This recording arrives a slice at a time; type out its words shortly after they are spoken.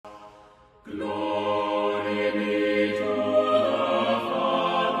Glory be to the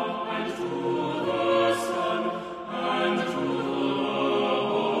Father, and to the Son, and to the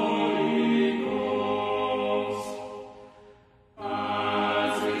Holy Ghost,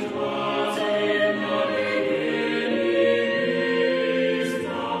 as it was in the beginning, is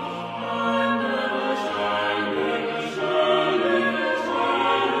now, and ever shall be,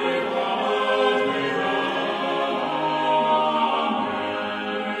 without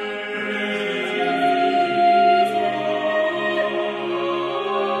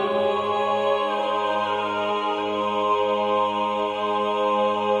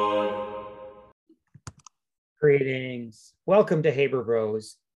Greetings. Welcome to Haber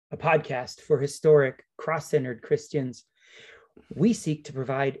Bros, a podcast for historic, cross-centered Christians. We seek to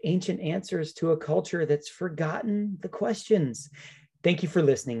provide ancient answers to a culture that's forgotten the questions. Thank you for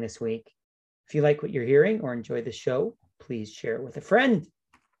listening this week. If you like what you're hearing or enjoy the show, please share it with a friend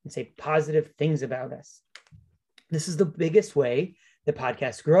and say positive things about us. This is the biggest way the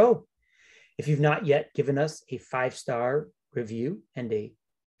podcasts grow. If you've not yet given us a 5-star review and a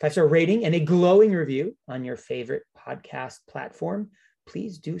 5-star rating and a glowing review on your favorite podcast platform,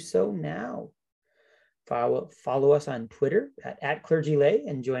 please do so now. Follow us on Twitter at ClergyLay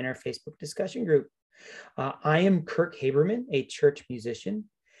and join our Facebook discussion group. I am Kirk Haberman, a church musician,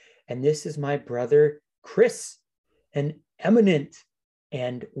 and this is my brother, Chris, an eminent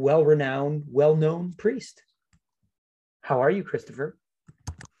and well-renowned, well-known priest. How are you, Christopher?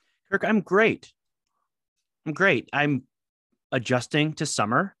 Kirk, I'm great. I'm adjusting to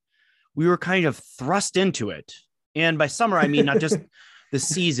summer. We were kind of thrust into it. And by summer, I mean, not just the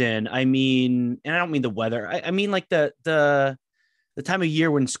season. I mean, and I don't mean the weather. I mean like the time of year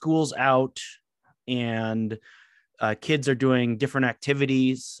when school's out and kids are doing different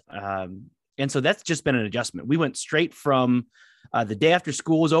activities. And so that's just been an adjustment. We went straight from the day after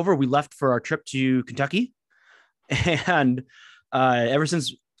school was over, we left for our trip to Kentucky. And ever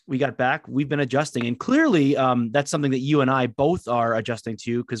since we got back, we've been adjusting. And clearly that's something that you and I both are adjusting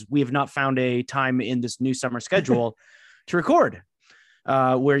to, because we have not found a time in this new summer schedule to record.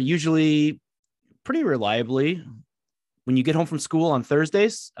 Where usually pretty reliably, when you get home from school on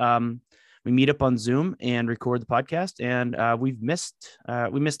Thursdays, we meet up on Zoom and record the podcast. And we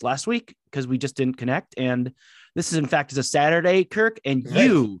missed last week because we just didn't connect. And this is, in fact, is a Saturday, Kirk, and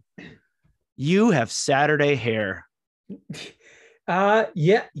you have Saturday hair.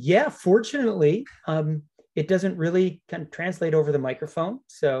 Yeah. Fortunately, it doesn't really kind of translate over the microphone,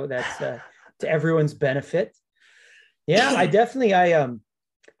 so that's to everyone's benefit. Yeah, I definitely,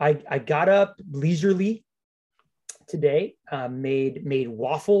 I got up leisurely today, made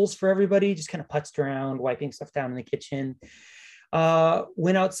waffles for everybody, just kind of putzed around, wiping stuff down in the kitchen.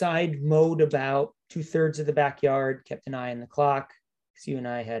 Went outside, mowed about 2/3 of the backyard, kept an eye on the clock, because you and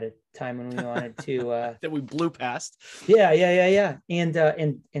I had a time when we wanted to that we blew past. Yeah. And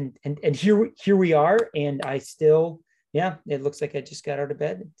here we are, and I still, it looks like I just got out of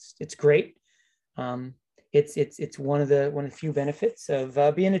bed. It's great. It's one of the few benefits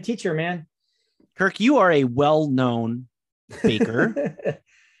of being a teacher, man. Kirk, you are a well-known baker.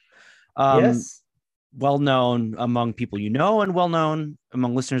 Yes. Well-known among people you know, and well-known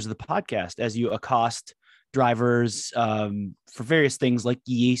among listeners of the podcast as you accost drivers for various things like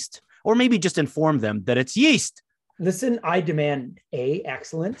yeast, or maybe just inform them that it's yeast. Listen, I demand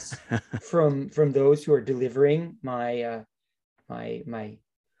excellence from those who are delivering my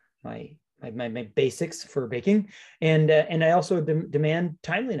basics for baking, and I also demand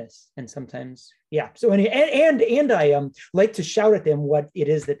timeliness, and sometimes So and I like to shout at them what it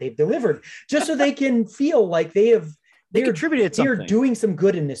is that they've delivered, just so they can feel like they contributed something. They are doing some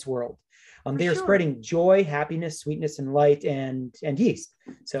good in this world. They are sure. Spreading joy, happiness, sweetness, and light, and yeast.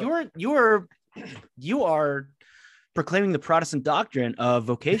 So you are proclaiming the Protestant doctrine of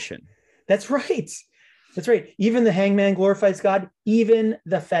vocation. That's right. Even the hangman glorifies God. Even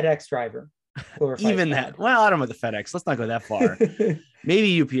the FedEx driver glorifies even God. That. Well, I don't know the FedEx. Let's not go that far.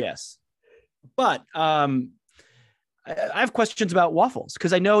 Maybe UPS. But I have questions about waffles,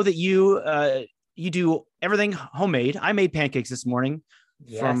 because I know that you do everything homemade. I made pancakes this morning.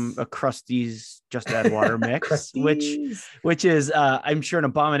 Yes. From a Krusteaz Just Add Water mix, which is, I'm sure, an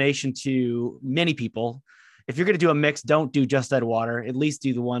abomination to many people. If you're going to do a mix, don't do Just Add Water. At least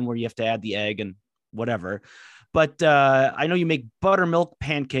do the one where you have to add the egg and whatever. But I know you make buttermilk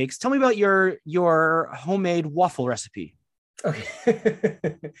pancakes. Tell me about your homemade waffle recipe. Okay.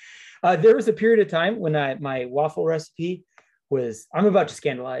 There was a period of time when my waffle recipe was, I'm about to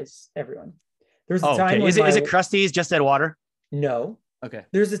scandalize everyone. There was a time. Okay. Is it Krusteaz Just Add Water? No. Okay.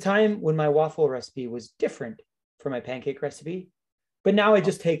 There's a time when my waffle recipe was different from my pancake recipe. But now I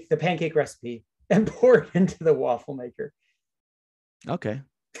just take the pancake recipe and pour it into the waffle maker. Okay.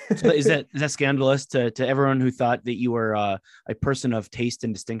 So is that scandalous to everyone who thought that you were a person of taste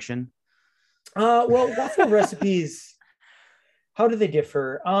and distinction? Well, waffle recipes, how do they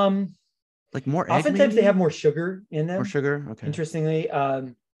differ? Like more egg, Oftentimes they maybe? have more sugar in them. More sugar. Okay. Interestingly,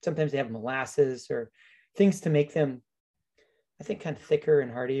 sometimes they have molasses or things to make them, I think, kind of thicker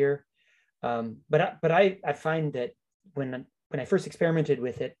and heartier. But I find that when I first experimented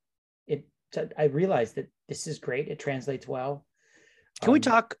with it, I realized that this is great. It translates well. Can we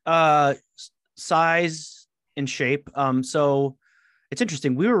talk size and shape? So it's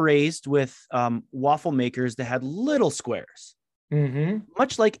interesting. We were raised with waffle makers that had little squares,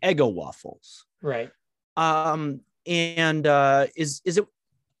 much like Eggo waffles. Right. And is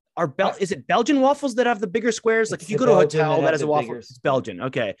it Belgian waffles that have the bigger squares? Like if you go to a hotel that has a waffle, it's Belgian.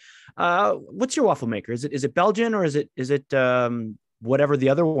 Okay. What's your waffle maker? Is it Belgian or is it whatever the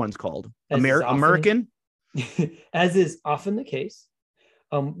other one's called? American? As is often the case.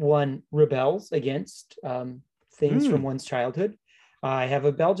 One rebels against things from one's childhood. I have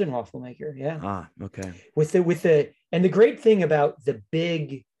a Belgian waffle maker. Yeah. Okay. With the great thing about the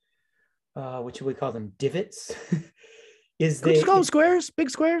big, what should we call them? Divots. Is they just call them squares? Big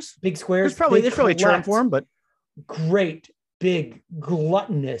squares? Big squares. There's probably a term for them, but great big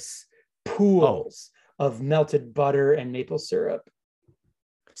gluttonous pools of melted butter and maple syrup.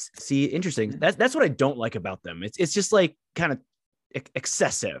 See, interesting. That's what I don't like about them. It's just like kind of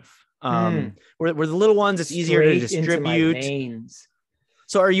excessive. Where the little ones, it's easier to distribute.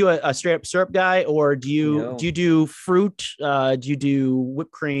 So are you a straight up syrup guy, or do you do fruit? Do you do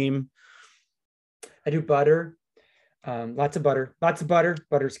whipped cream? I do butter. Lots of butter.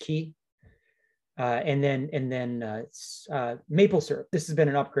 Butter's key. And then maple syrup. This has been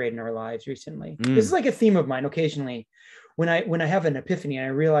an upgrade in our lives recently. This is like a theme of mine. Occasionally, when I have an epiphany, and I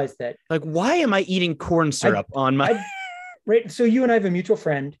realize that, like, why am I eating corn syrup on my right? So you and I have a mutual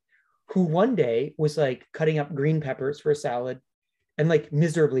friend who one day was like cutting up green peppers for a salad, and like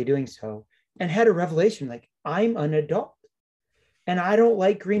miserably doing so, and had a revelation, like, I'm an adult, and I don't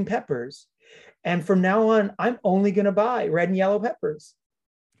like green peppers, and from now on, I'm only going to buy red and yellow peppers.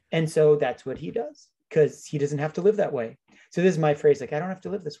 And so that's what he does, because he doesn't have to live that way. So this is my phrase, like, I don't have to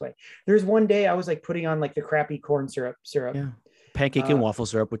live this way. There's one day I was like putting on like the crappy corn syrup. Yeah. Pancake and waffle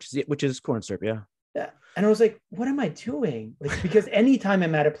syrup, which is corn syrup. Yeah. Yeah. And I was like, what am I doing? Like, because anytime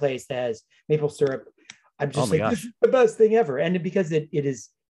I'm at a place that has maple syrup, I'm just like, this is the best thing ever. And because it is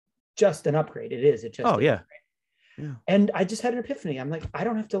just an upgrade. It is. It just yeah. And I just had an epiphany. I'm like, I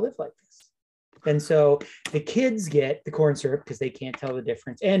don't have to live like this. And so the kids get the corn syrup because they can't tell the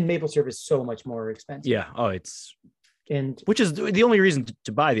difference. And maple syrup is so much more expensive. Yeah. Which is the only reason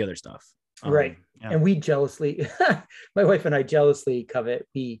to buy the other stuff. Right. Yeah. And we jealously, my wife and I jealously covet,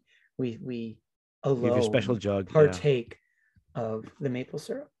 we alone your special jug partake of the maple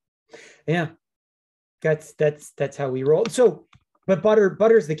syrup. Yeah. That's how we roll. So, but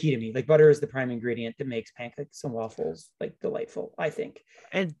butter is the key to me. Like, butter is the prime ingredient that makes pancakes and waffles like delightful, I think.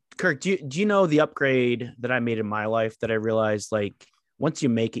 And Kirk, do you know the upgrade that I made in my life that I realized, like, once you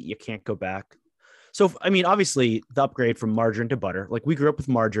make it, you can't go back? So, I mean, obviously the upgrade from margarine to butter, like, we grew up with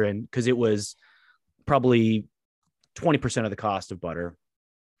margarine because it was probably 20% of the cost of butter.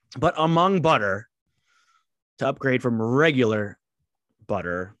 But among butter, to upgrade from regular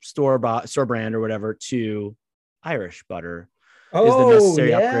butter, store brand or whatever, to Irish butter is the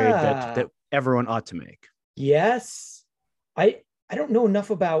necessary upgrade that everyone ought to make. Yes. I don't know enough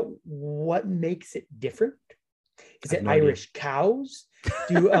about what makes it different. Is it Irish cows?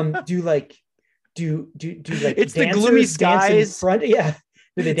 Do like it's the gloomy skies front? Yeah.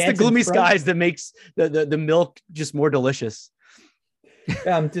 It's the gloomy skies that makes the milk just more delicious.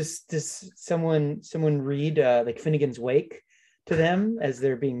 Does someone read like Finnegan's Wake to them as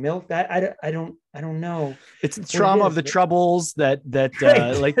they're being milked? I don't know. It's the trauma of the troubles that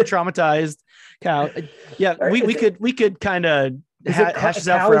right. Like the traumatized cow. Yeah, we could kind of hash this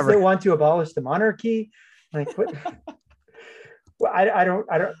out forever. That want to abolish the monarchy, like what? Well, I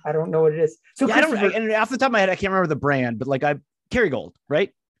don't know what it is. So yeah, and off the top of my head, I can't remember the brand, but like Kerrygold,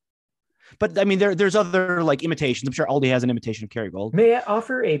 right? But I mean, there's other like imitations. I'm sure Aldi has an imitation of Kerrygold. May I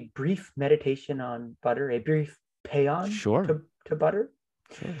offer a brief meditation on butter? A brief paean to butter?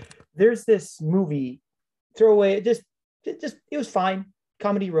 Sure. There's this movie, throwaway. It was fine.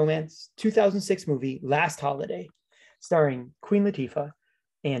 Comedy romance, 2006 movie, Last Holiday, starring Queen Latifah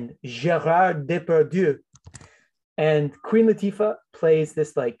and Gérard Depardieu. And Queen Latifah plays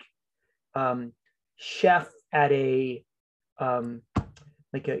this like chef at a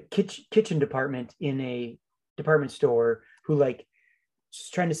like a kitchen department in a department store who like she's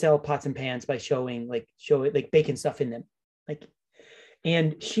trying to sell pots and pans by show it like baking stuff in them. Like,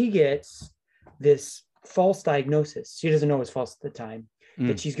 and she gets this false diagnosis. She doesn't know it's false at the time,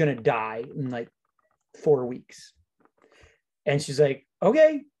 that she's going to die in like 4 weeks. And she's like,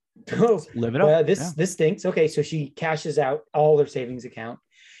 okay, Live it up. This stinks. Okay. So she cashes out all her savings account.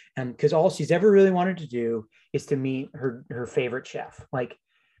 And because all she's ever really wanted to do is to meet her favorite chef. Like,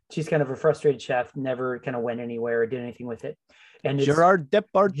 she's kind of a frustrated chef, never kind of went anywhere or did anything with it. And it's Gerard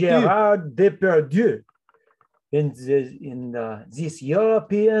Depardieu. In this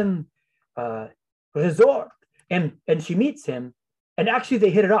European resort. And she meets him, and actually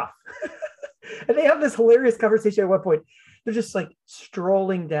they hit it off. And they have this hilarious conversation at one point. They're just like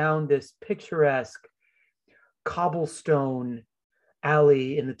strolling down this picturesque cobblestone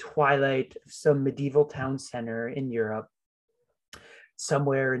alley in the twilight of some medieval town center in Europe,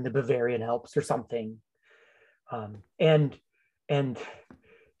 somewhere in the Bavarian Alps or something. And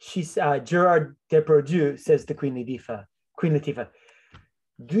she's Gerard Depardieu says to Queen Latifah,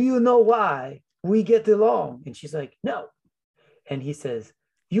 do you know why we get along? And she's like, no. And he says,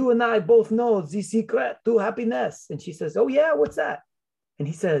 you and I both know the secret to happiness. And she says, oh yeah, what's that? And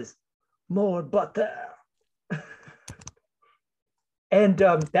he says, more butter. And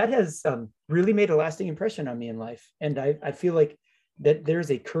that has really made a lasting impression on me in life. And I feel like that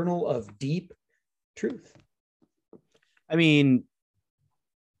there's a kernel of deep truth. I mean,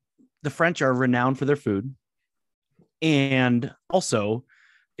 the French are renowned for their food. And also,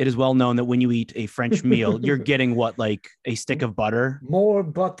 it is well known that when you eat a French meal, you're getting what, like a stick of butter? More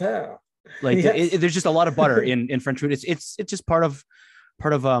butter. Like, Yes. there's just a lot of butter in French food. It's just part of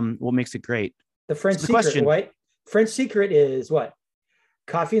what makes it great. The French So the secret, question- right? French secret is what?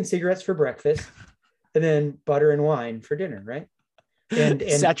 Coffee and cigarettes for breakfast, and then butter and wine for dinner, right? And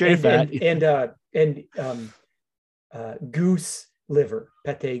Saturated fat. and goose liver,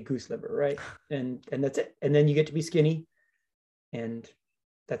 pate goose liver, right? And that's it. And then you get to be skinny, and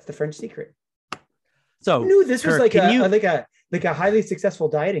that's the French secret. So Who knew this was Kirk, like a highly successful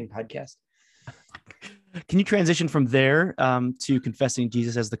dieting podcast? can you transition from there to confessing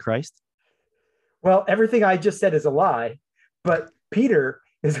Jesus as the Christ? Well, everything I just said is a lie, but Peter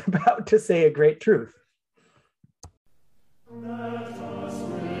is about to say a great truth.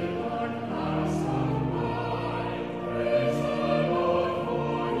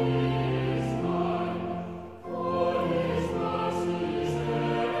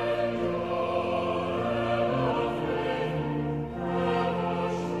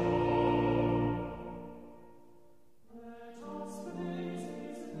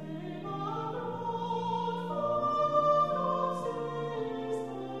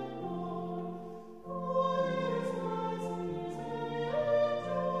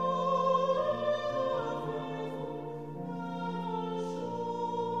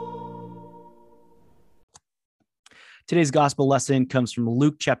 Today's gospel lesson comes from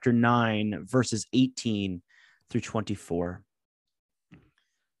Luke chapter 9, verses 18 through 24.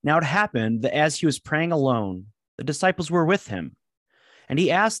 Now it happened that as he was praying alone, the disciples were with him, and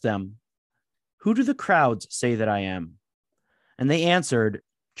he asked them, "Who do the crowds say that I am?" And they answered,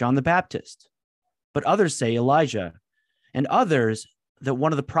 "John the Baptist. But others say Elijah, and others that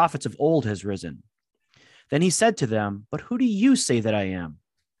one of the prophets of old has risen." Then he said to them, "But who do you say that I am?"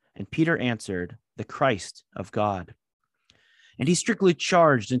 And Peter answered, "The Christ of God." And he strictly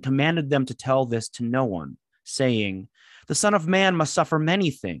charged and commanded them to tell this to no one, saying, "The Son of Man must suffer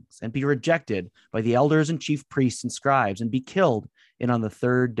many things and be rejected by the elders and chief priests and scribes and be killed, and on the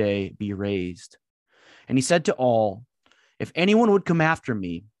third day be raised." And he said to all, "If anyone would come after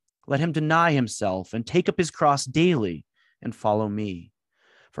me, let him deny himself and take up his cross daily and follow me.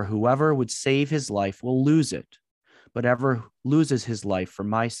 For whoever would save his life will lose it, but whoever loses his life for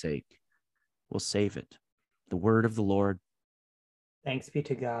my sake will save it." The word of the Lord. Thanks be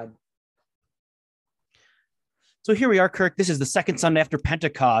to God. So here we are, Kirk. This is the second Sunday after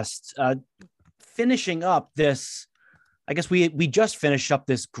Pentecost, finishing up this. I guess we just finished up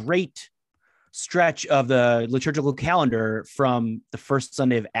this great stretch of the liturgical calendar from the first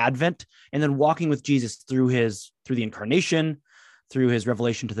Sunday of Advent, and then walking with Jesus through the incarnation, through his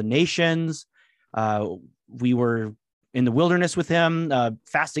revelation to the nations. We were in the wilderness with him,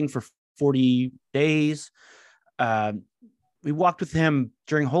 fasting for 40 days. We walked with him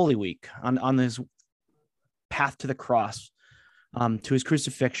during Holy Week on his path to the cross, to his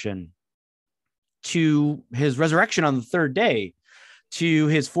crucifixion, to his resurrection on the third day, to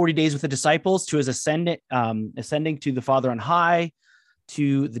his 40 days with the disciples, to his ascending to the Father on high,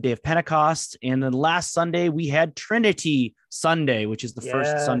 to the day of Pentecost. And then last Sunday, we had Trinity Sunday, which is the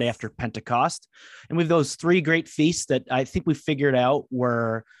first Sunday after Pentecost. And we have those three great feasts that I think we figured out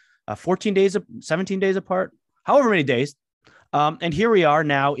were 14 days, 17 days apart, however many days. And here we are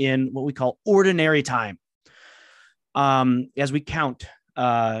now in what we call ordinary time. As we count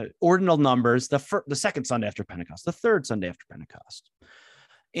ordinal numbers, the second Sunday after Pentecost, the third Sunday after Pentecost.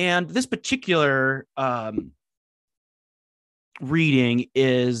 And this particular reading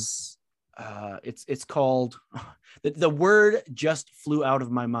is it's called the word just flew out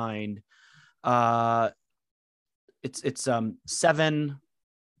of my mind. It's 7.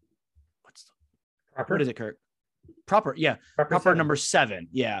 What is it, Kirk? Proper number 7.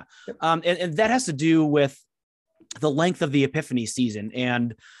 Yeah. Yep. And that has to do with the length of the Epiphany season.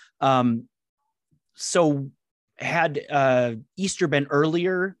 And so had Easter been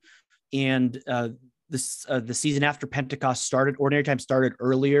earlier and the season after Pentecost started, ordinary time started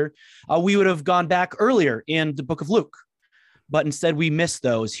earlier, we would have gone back earlier in the book of Luke. But instead we missed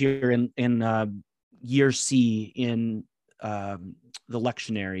those here in year C in the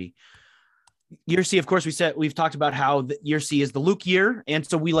lectionary. Year C, of course, we've talked about how the year C is the Luke year. And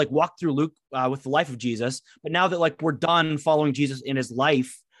so we walked through Luke with the life of Jesus. But now that we're done following Jesus in his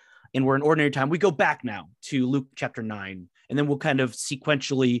life and we're in ordinary time, we go back now to Luke chapter 9. And then we'll kind of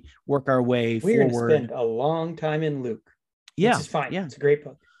sequentially work our way forward. We're going to spend a long time in Luke. Yeah. Which is fine. Yeah. It's a great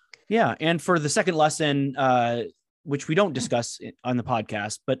book. Yeah. And for the second lesson, which we don't discuss on the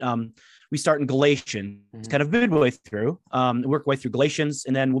podcast, but we start in Galatians, kind of midway through, work our way through Galatians,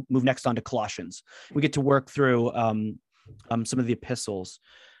 and then we'll move next on to Colossians. We get to work through some of the epistles.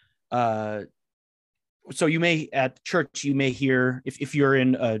 So you may, at church, you may hear, if you're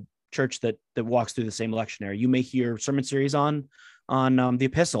in a church that walks through the same lectionary, you may hear sermon series on the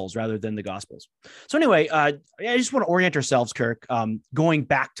epistles rather than the gospels. So anyway, I just want to orient ourselves, Kirk, going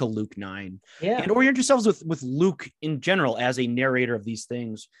back to Luke 9, and orient yourselves with Luke in general as a narrator of these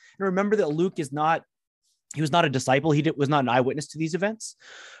things. And remember that Luke was not a disciple. He was not an eyewitness to these events,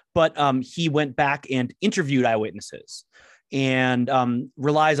 but he went back and interviewed eyewitnesses and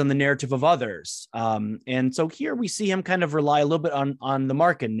relies on the narrative of others. And so here we see him kind of rely a little bit on the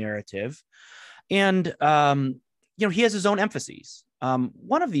Markan narrative. And, he has his own emphases.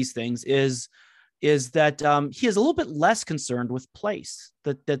 One of these things is that he is a little bit less concerned with place,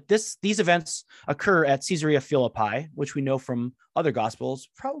 that these events occur at Caesarea Philippi, which we know from other gospels,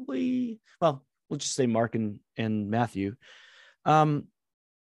 probably, well, we'll just say Mark and Matthew.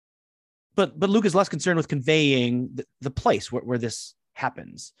 But Luke is less concerned with conveying the place where this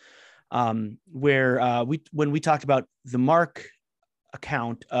happens. When we talked about the Mark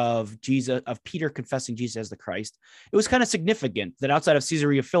account of Peter confessing Jesus as the Christ, it was kind of significant that outside of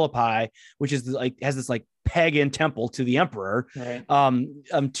Caesarea Philippi, which is has this pagan temple to the emperor, right,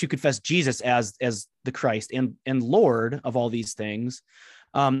 to confess Jesus as the Christ and Lord of all these things,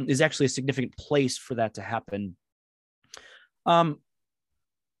 is actually a significant place for that to happen.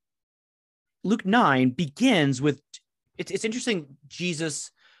 Luke 9 begins with, it's interesting,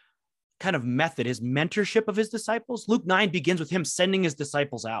 Jesus' kind of method, his mentorship of his disciples. Luke 9 begins with him sending his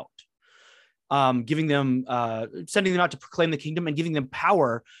disciples out, sending them out to proclaim the kingdom and giving them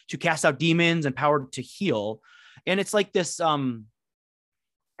power to cast out demons and power to heal. And it's like this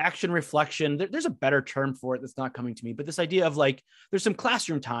action reflection. There's a better term for it that's not coming to me, but this idea of there's some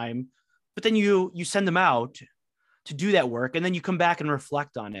classroom time, but then you send them out to do that work, and then you come back and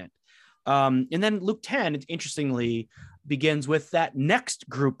reflect on it. And then Luke 10, interestingly, begins with that next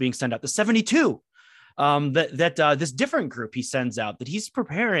group being sent out, the 72, this different group he sends out, that he's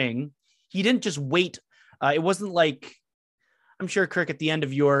preparing. He didn't just wait. It wasn't like, I'm sure, Kirk, at the end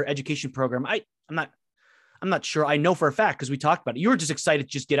of your education program, I'm not sure. I know for a fact, because we talked about it, you were just excited to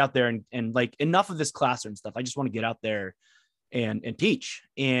just get out there and enough of this classroom stuff. I just want to get out there and teach.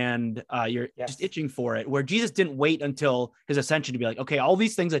 And you're just itching for it, where Jesus didn't wait until his ascension to be like, okay, all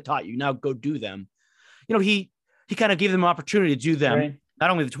these things I taught you, now go do them. He kind of gave them an opportunity to do them, right. Not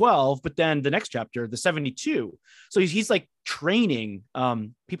only the 12, but then the next chapter, the 72. So he's training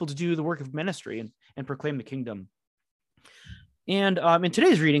people to do the work of ministry and proclaim the kingdom. And in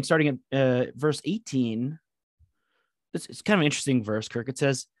today's reading, starting at verse 18, it's kind of an interesting verse, Kirk. It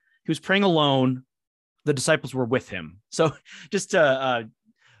says, he was praying alone, the disciples were with him. So just to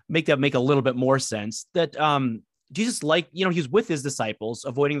make that make a little bit more sense, that Jesus, he was with his disciples,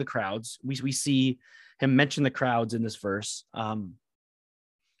 avoiding the crowds. We see him mention the crowds in this verse.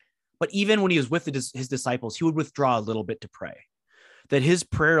 But even when he was with his disciples, he would withdraw a little bit to pray. That his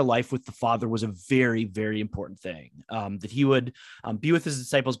prayer life with the Father was a very, very important thing. That he would be with his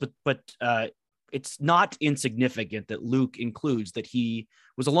disciples, but it's not insignificant that Luke includes that he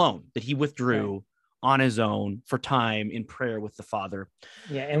was alone, that he withdrew on his own for time in prayer with the Father.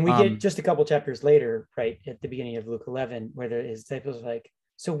 Yeah, and we get just a couple chapters later, right at the beginning of Luke 11, where his disciples are like,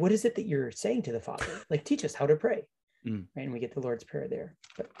 "So what is it that you're saying to the Father? Like, teach us how to pray." Right, and we get the Lord's Prayer there.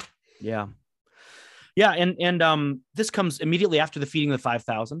 But yeah, and this comes immediately after the feeding of the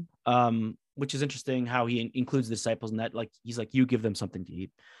 5,000, which is interesting how he includes the disciples in that. Like, he's like, "You give them something to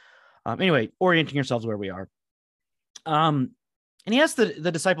eat." Anyway, orienting ourselves where we are. And he asked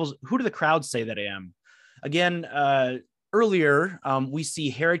the disciples, "Who do the crowds say that I am?" Again, earlier, we see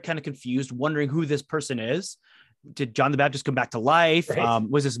Herod kind of confused, wondering who this person is. Did John the Baptist come back to life? Right.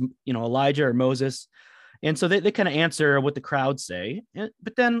 Was this, Elijah or Moses? And so they kind of answer what the crowds say.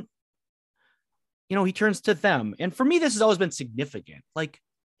 But then, he turns to them. And for me, this has always been significant. Like,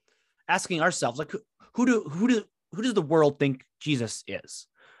 asking ourselves, like, who does the world think Jesus is?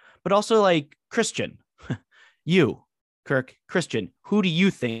 But also, like, Christian, you, Kirk, Christian, who do you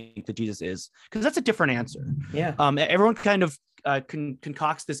think that Jesus is? Because that's a different answer. Yeah. Everyone kind of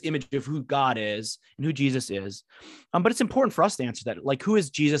concocts this image of who God is and who Jesus is. But it's important for us to answer that. Like, who is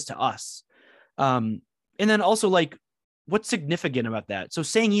Jesus to us? And then also, like, what's significant about that? So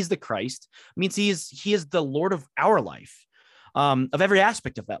saying he's the Christ means he is the Lord of our life, of every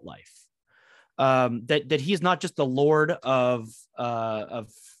aspect of that life. That he is not just the Lord of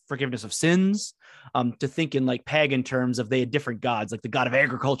forgiveness of sins, to think in like pagan terms of they had different gods, like the god of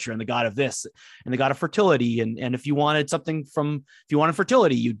agriculture and the god of this and the god of fertility. And if you wanted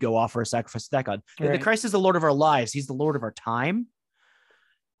fertility, you'd go offer a sacrifice to that god. Right. The Christ is the Lord of our lives. He's the Lord of our time.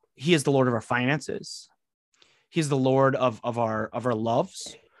 He is the Lord of our finances. He's the Lord of our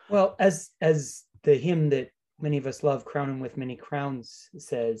loves. Well, as the hymn that many of us love, "Crown him with many crowns,"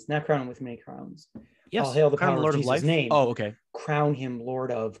 says, not crown him with many crowns. Yes. All hail the power Lord of Jesus' life. name. Oh, okay. Crown him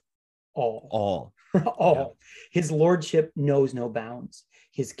Lord of all. All. All. Yeah. His lordship knows no bounds.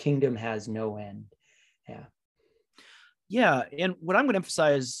 His kingdom has no end. Yeah. Yeah. And what I'm going to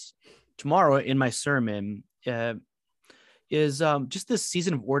emphasize tomorrow in my sermon is just this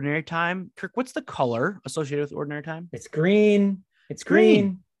season of ordinary time. Kirk, what's the color associated with ordinary time? It's green. It's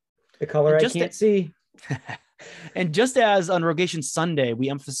green. The color I can't see. And just as on Rogation Sunday, we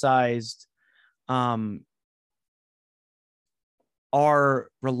emphasized our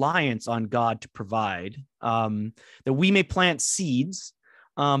reliance on God to provide, that we may plant seeds,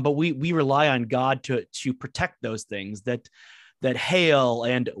 but we rely on God to protect those things, that hail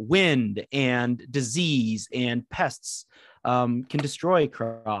and wind and disease and pests can destroy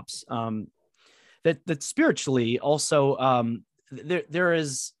crops. That spiritually also,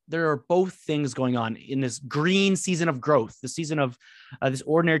 there are both things going on in this green season of growth, the season of this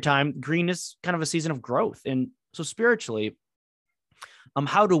ordinary time. Green is kind of a season of growth. And so spiritually,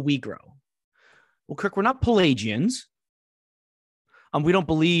 how do we grow? Well, Kirk, we're not Pelagians. We don't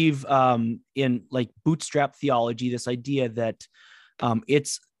believe in like bootstrap theology, this idea that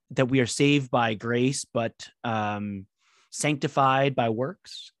it's that we are saved by grace, but sanctified by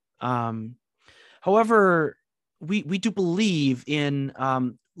works. However, we do believe in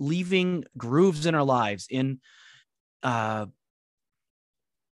leaving grooves in our lives, in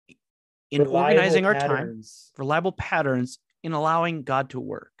organizing our time, reliable patterns, in allowing God to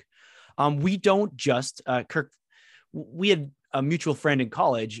work. We don't just, Kirk, we had a mutual friend in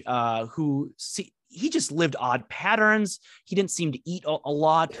college he just lived odd patterns. He didn't seem to eat a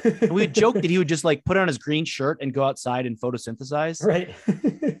lot. And we would joke that he would just like put on his green shirt and go outside and photosynthesize. Right.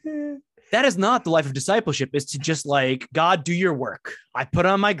 That is not the life of discipleship, is to just like, God, do your work. I put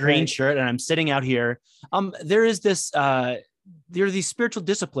on my green shirt and I'm sitting out here. There is this, there are these spiritual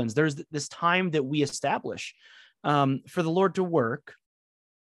disciplines. There's this time that we establish for the Lord to work.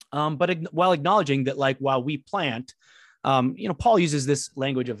 But while acknowledging that, like, while we plant, Paul uses this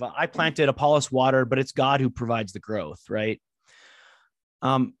language of I planted, Apollos water, but it's God who provides the growth, right?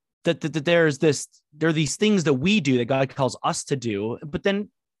 That there are these things that we do that God calls us to do, but then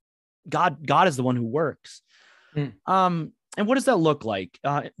God is the one who works. And what does that look like?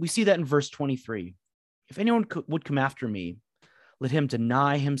 We see that in verse 23. If anyone would come after me, let him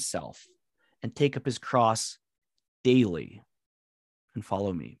deny himself and take up his cross daily and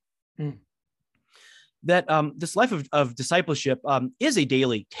follow me. That this life of discipleship is a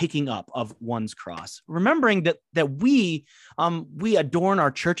daily taking up of one's cross. Remembering that we adorn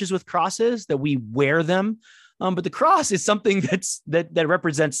our churches with crosses, that we wear them, but the cross is something that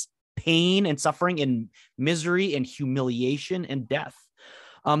represents pain and suffering and misery and humiliation and death.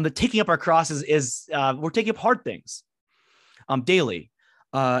 The taking up our crosses is we're taking up hard things daily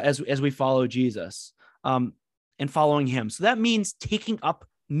as we follow Jesus and following him. So that means taking up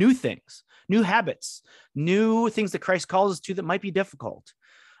new things, new habits, new things that Christ calls us to that might be difficult.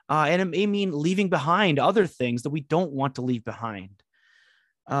 And it may mean leaving behind other things that we don't want to leave behind.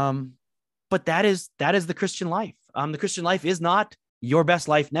 But that is the Christian life. The Christian life is not your best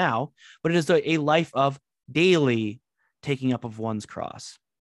life now, but it is a life of daily taking up of one's cross.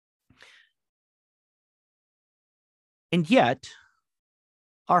 And yet,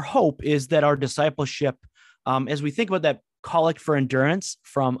 our hope is that our discipleship, as we think about that collect for endurance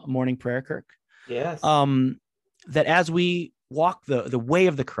from morning prayer, Kirk, Yes. that as we walk the way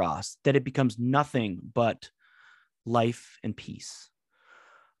of the cross, that it becomes nothing but life and peace.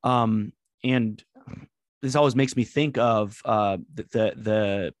 And this always makes me think of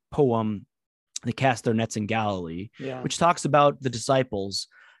the poem, "They Cast Their Nets in Galilee," Yeah. which talks about the disciples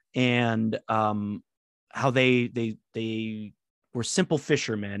and how they were simple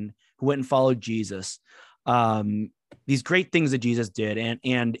fishermen who went and followed Jesus. These great things that Jesus did,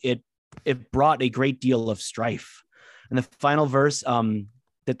 and it brought a great deal of strife. And the final verse,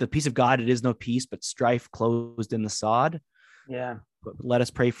 that the peace of God, it is no peace, but strife closed in the sod. Yeah. But let us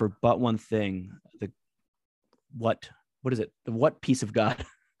pray for but one thing. What is it? The what peace of God?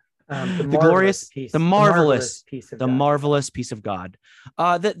 The The glorious, peace, the marvelous peace of the God. marvelous peace of God.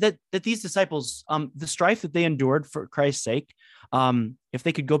 That these disciples, the strife that they endured for Christ's sake, if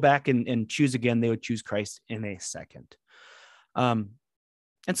they could go back and choose again, they would choose Christ in a second. And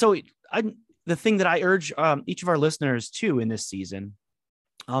so the thing that I urge each of our listeners to in this season,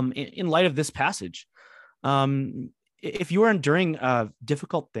 in light of this passage, if you are enduring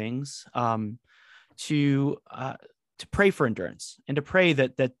difficult things, to pray for endurance and to pray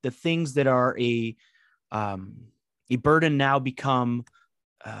that the things that are a burden now become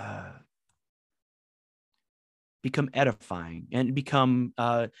edifying and become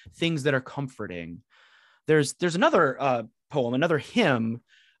things that are comforting. There's another poem, another hymn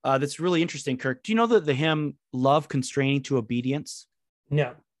that's really interesting, Kirk. Do you know the hymn "Love Constraining to Obedience"?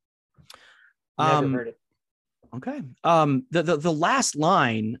 No. Never heard it. Okay. The last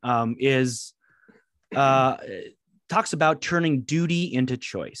line is talks about turning duty into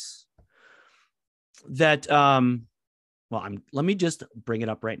choice. That let me just bring it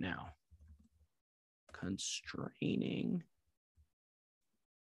up right now. Constraining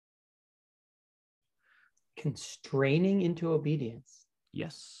into obedience.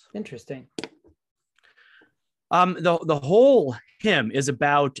 Yes. Interesting. The whole hymn is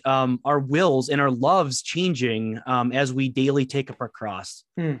about our wills and our loves changing as we daily take up our cross.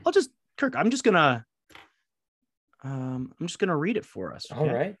 I'm just gonna read it for us. Okay?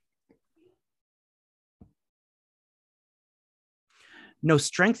 All right. No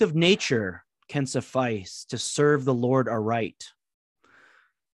strength of nature can suffice to serve the Lord aright.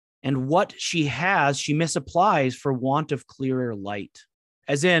 And what she has, she misapplies for want of clearer light.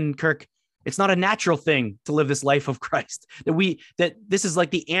 As in, Kirk, it's not a natural thing to live this life of Christ. That this is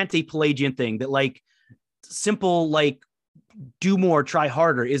like the anti-Pelagian thing, that like simple, like do more, try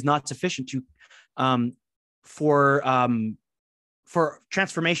harder is not sufficient to for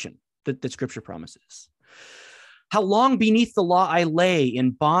transformation that Scripture promises. How long beneath the law I lay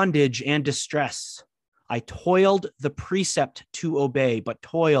in bondage and distress. I toiled the precept to obey, but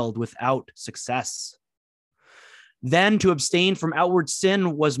toiled without success. Then to abstain from outward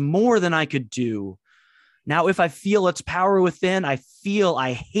sin was more than I could do. Now, if I feel its power within, I feel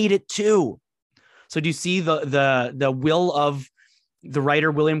I hate it too. So do you see the will of the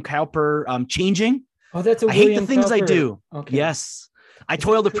writer William Cowper changing? Oh, that's I hate the things I do. Okay. Yes. I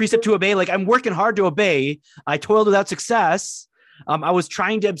toiled the precept to obey. Like I'm working hard to obey. I toiled without success. I was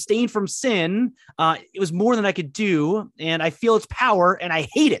trying to abstain from sin. It was more than I could do. And I feel its power and I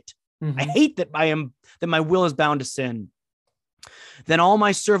hate it. Mm-hmm. I hate that my will is bound to sin. Then all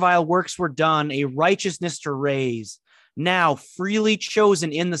my servile works were done, a righteousness to raise. Now freely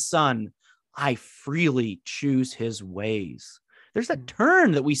chosen in the Son, I freely choose his ways. There's that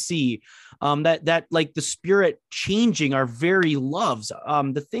turn that we see, that like the Spirit changing our very loves,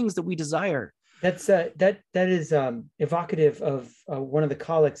 the things that we desire. That's that is evocative of one of the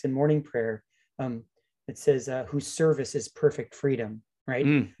collects in morning prayer. It says, "Whose service is perfect freedom." Right?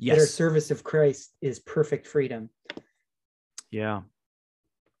 Yes. That our service of Christ is perfect freedom. Yeah.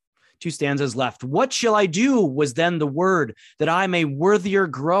 2 stanzas left. What shall I do was then the word, that I may worthier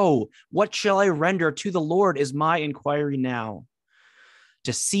grow? What shall I render to the Lord is my inquiry now.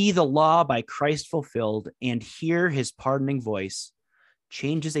 To see the law by Christ fulfilled and hear his pardoning voice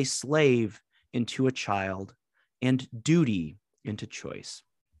changes a slave into a child and duty into choice.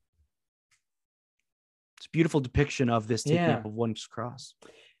 It's a beautiful depiction of this taking up of one's cross.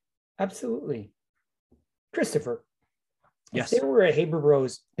 Absolutely. Christopher, Yes. If there were a Haber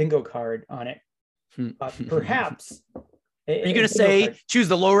Bros bingo card on it, perhaps. Are you going to say choose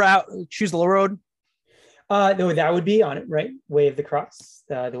the low route? Choose the low road? No, that would be on it, right? Way of the cross.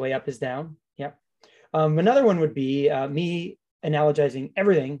 The way up is down. Yep. Another one would be me analogizing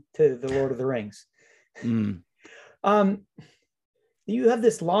everything to the Lord of the Rings. You have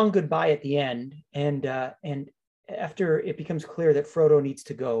this long goodbye at the end, and after it becomes clear that Frodo needs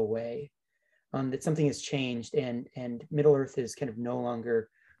to go away, that something has changed, and Middle Earth is kind of no longer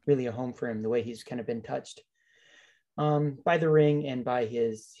really a home for him, the way he's kind of been touched by the ring and by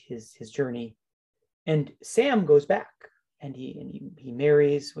his journey. And Sam goes back, and he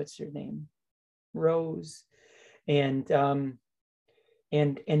marries, what's her name, Rose, and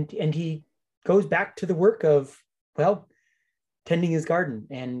he goes back to the work of, well, tending his garden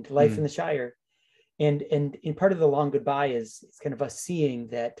and life in the Shire. And in part of the long goodbye is kind of us seeing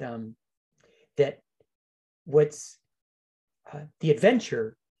that that what's the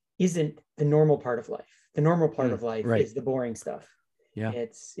adventure isn't the normal part of life. The normal part of life is the boring stuff. Yeah,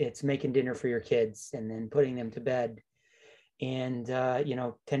 it's making dinner for your kids and then putting them to bed, and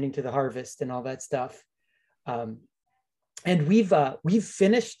tending to the harvest and all that stuff. And we've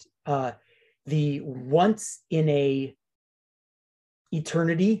finished the once in a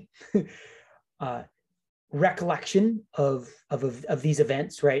eternity recollection of these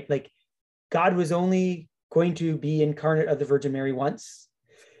events, right? Like, God was only going to be incarnate of the Virgin Mary once,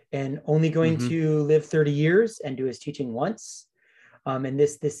 and only going to live 30 years and do his teaching once. And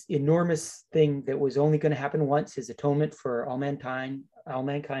this enormous thing that was only going to happen once, his atonement for all mankind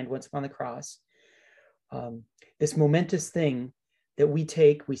once upon the cross. This momentous thing that we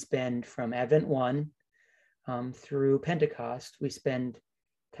spend from Advent 1 through Pentecost, we spend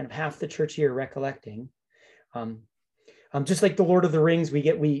kind of half the church year recollecting. Just like the Lord of the Rings,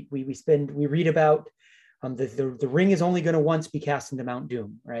 we read about the ring is only going to once be cast into Mount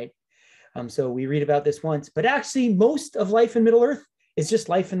Doom, right? So we read about this once, but actually most of life in Middle Earth is just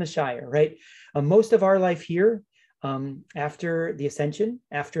life in the Shire, right? Most of our life here, after the Ascension,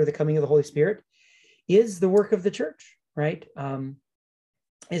 after the coming of the Holy Spirit, is the work of the church, right?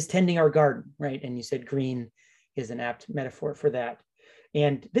 Is tending our garden, right? And you said green is an apt metaphor for that.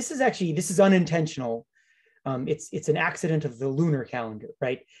 And this is unintentional. It's an accident of the lunar calendar,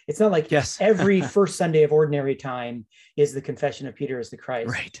 right? It's not like every first Sunday of ordinary time is the confession of Peter as the Christ,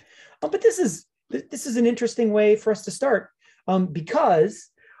 right? But this is an interesting way for us to start, because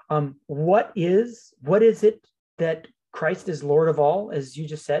what is it that Christ is Lord of all, as you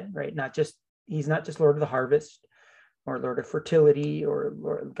just said, right? He's not just Lord of the harvest, or Lord of fertility, or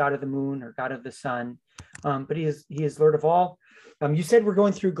Lord, God of the moon, or God of the sun, but he is Lord of all. You said we're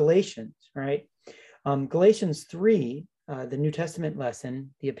going through Galatians, right? Galatians 3, the New Testament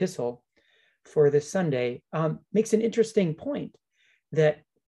lesson, the epistle for this Sunday, makes an interesting point that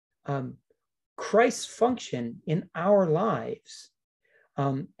Christ's function in our lives,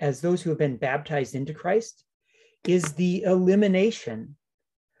 as those who have been baptized into Christ, is the elimination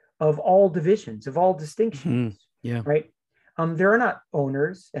of all divisions, of all distinctions, right? There are not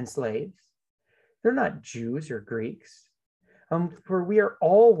owners and slaves. They're not Jews or Greeks, for we are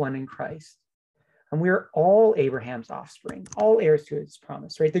all one in Christ. And we are all Abraham's offspring, all heirs to his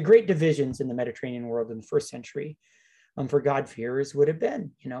promise, right? The great divisions in the Mediterranean world in the first century for God-fearers would have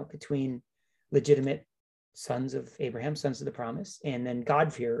been, between legitimate sons of Abraham, sons of the promise, and then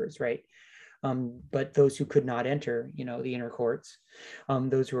God-fearers, right? But those who could not enter, the inner courts,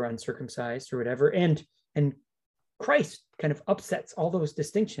 those who are uncircumcised or whatever. And Christ kind of upsets all those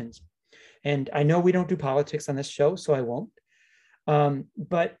distinctions. And I know we don't do politics on this show, so I won't.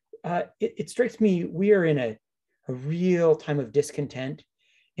 But it strikes me we are in a real time of discontent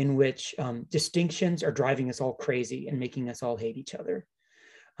in which distinctions are driving us all crazy and making us all hate each other.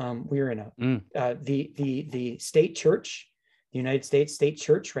 We are in the state church, the United States state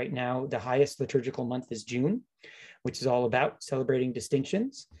church right now. The highest liturgical month is June, which is all about celebrating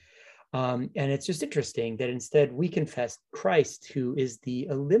distinctions. And it's just interesting that instead we confess Christ, who is the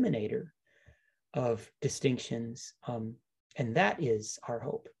eliminator of distinctions, and that is our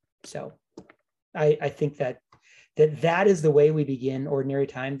hope. So I think that is the way we begin ordinary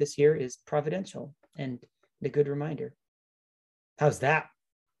time this year, is providential and a good reminder. How's that?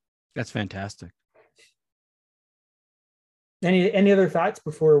 That's fantastic. Any other thoughts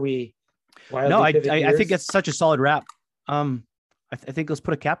before we? No, I think that's such a solid wrap. I think let's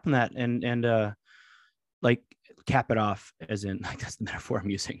put a cap on that and like cap it off, as in, like, that's the metaphor I'm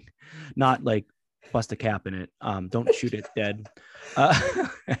using, not like bust a cap in it. Don't shoot it dead.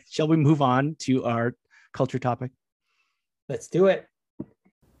 Shall we move on to our culture topic? Let's do it.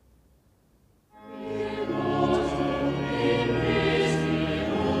 In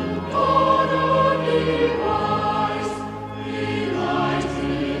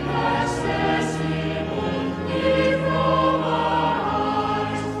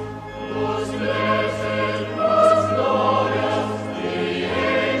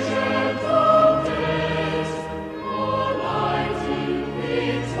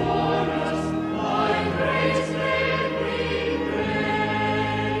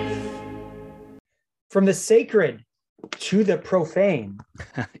From the sacred to the profane.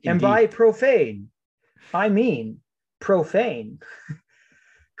 And Indeed. by profane, I mean profane.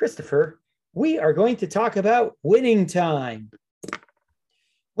 Christopher, we are going to talk about Winning Time.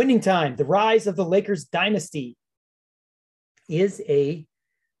 Winning Time, The Rise of the Lakers Dynasty, is an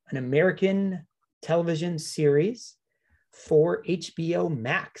American television series for HBO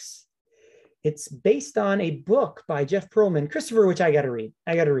Max. It's based on a book by Jeff Pearlman, Christopher, which I got to read.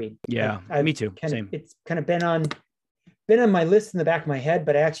 Yeah, me too. Same. It's kind of been on my list in the back of my head,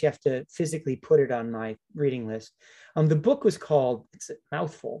 but I actually have to physically put it on my reading list. The book was called, it's a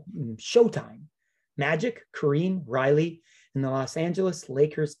mouthful, Showtime, Magic, Kareem, Riley, and the Los Angeles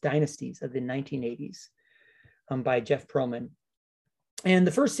Lakers Dynasties of the 1980s, by Jeff Pearlman. And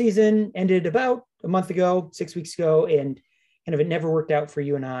the first season ended about a month ago, 6 weeks ago, and kind of it never worked out for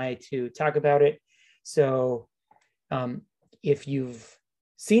you and I to talk about it. So if you've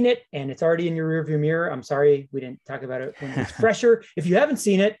seen it and it's already in your rearview mirror, I'm sorry we didn't talk about it when it's fresher. If you haven't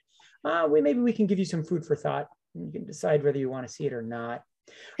seen it, maybe we can give you some food for thought. And you can decide whether you want to see it or not.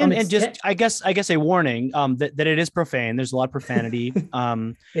 And just, I guess a warning that it is profane. There's a lot of profanity.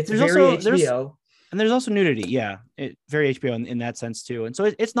 It's there's very also, HBO. And there's also nudity. Yeah, very HBO in that sense too. And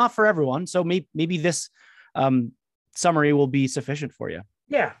so it's not for everyone. So maybe this summary will be sufficient for you.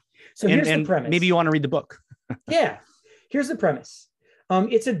 Yeah. So here's the premise. Maybe you want to read the book. Yeah. Here's the premise.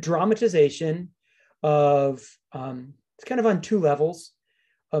 It's a dramatization of, it's kind of on two levels.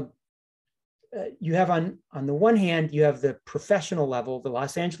 You have on the one hand, you have the professional level, the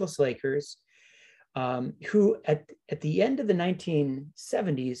Los Angeles Lakers, who at the end of the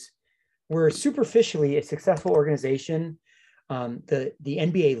 1970s were superficially a successful organization. The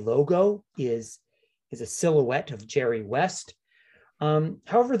NBA logo is a silhouette of Jerry West.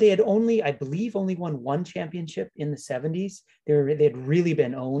 However, they had I believe only won one championship in the 70s. They had really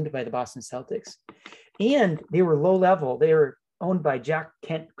been owned by the Boston Celtics. And they were low level. They were owned by Jack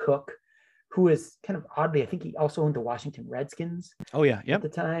Kent Cooke, who is kind of oddly, I think he also owned the Washington Redskins. Oh yeah, yep. At the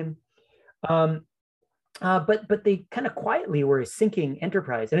time. But they kind of quietly were a sinking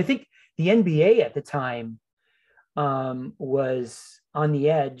enterprise. And I think the NBA at the time was on the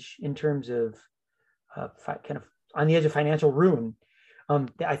edge in terms of kind of on the edge of financial ruin.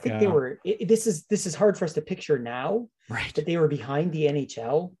 I think they were, this is hard for us to picture now, right? That they were behind the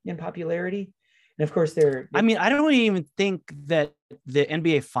NHL in popularity. And of course I mean, I don't even think that the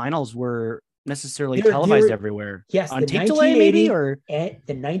NBA finals were necessarily televised everywhere. Yes. On tape delay maybe, or the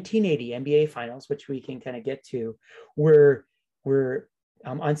 1980 NBA finals, which we can kind of get to, were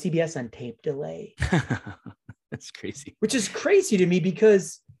on CBS on tape delay. That's crazy. Which is crazy to me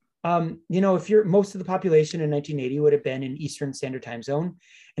because, if most of the population in 1980 would have been in Eastern Standard Time Zone.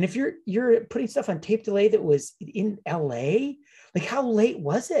 And if you're putting stuff on tape delay that was in LA, like how late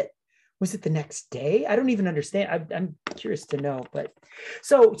was it? Was it the next day? I don't even understand. I'm curious to know. But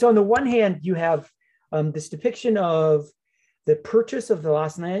so on the one hand, you have this depiction of the purchase of the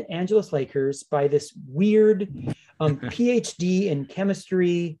Los Angeles Lakers by this weird PhD in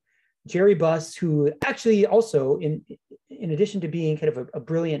chemistry, Jerry Buss, who actually also, in addition to being kind of a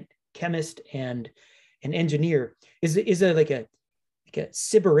brilliant chemist and an engineer, is a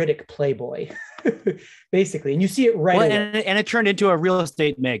sybaritic playboy, basically. And you see it right away. And it turned into a real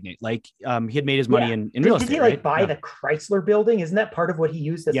estate magnate. Like he had made his money in real estate. Did he buy the Chrysler building? Isn't that part of what he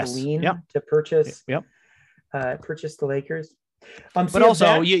used as a lien to purchase? Yep. Purchase the Lakers. But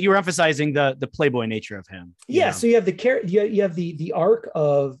also you were emphasizing the playboy nature of him. Yeah. So you have the arc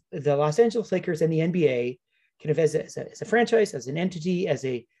of the Los Angeles Lakers and the NBA kind of as a franchise, as an entity, as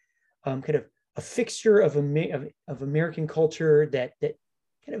a kind of a fixture of American culture that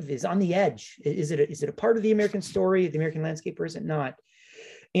kind of is on the edge. Is it a part of the American story, the American landscape, or is it not?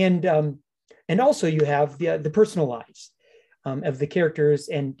 And also you have the personal lives of the characters,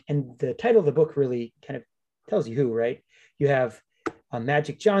 and the title of the book really kind of tells you who, right? You have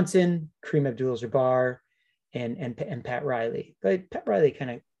Magic Johnson, Kareem Abdul-Jabbar, and Pat Riley. But Pat Riley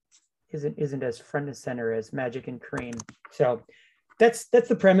kind of isn't as front and center as Magic and Kareem. So that's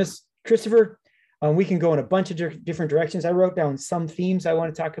the premise, Christopher. We can go in a bunch of different directions. I wrote down some themes I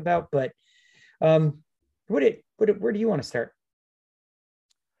want to talk about, but where do you want to start?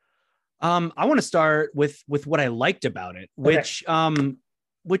 I want to start with what I liked about it, which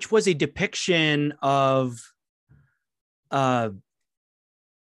was a depiction of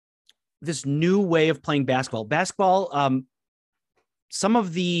this new way of playing basketball. Some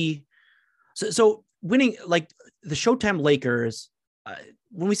of so winning, like the Showtime Lakers,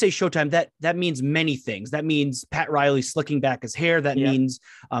 when we say Showtime, that means many things. That means Pat Riley slicking back his hair. That means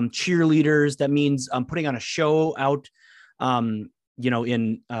cheerleaders. That means putting on a show out, in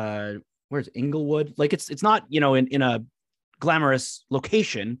where's Inglewood? Like it's not, in a glamorous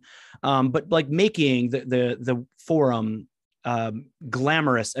location, but like making the forum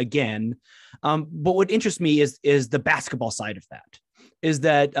glamorous again. But what interests me is the basketball side of that, is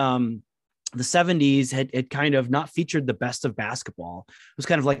that the 70s had kind of not featured the best of basketball. It was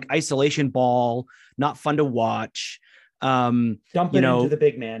kind of like isolation ball, not fun to watch. Dump it into the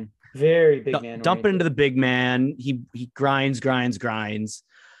big man. Very big man. Dump it into the big man. He grinds. So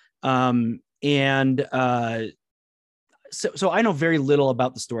I know very little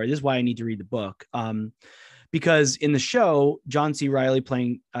about the story. This is why I need to read the book. Because in the show, John C. Reilly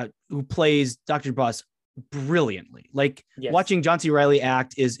who plays Dr. Buss brilliantly. Like watching John C. Reilly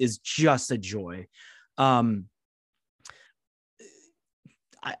act is just a joy.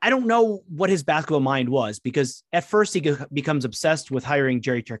 I don't know what his basketball mind was, because at first he becomes obsessed with hiring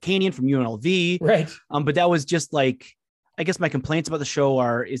Jerry Tarkanian from UNLV. Right. But that was just like, I guess my complaints about the show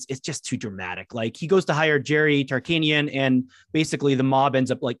it's just too dramatic. Like he goes to hire Jerry Tarkanian and basically the mob ends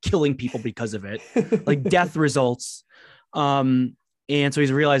up like killing people because of it, like death results. And so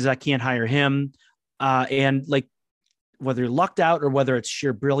he's realized I can't hire him. And like, whether lucked out or whether it's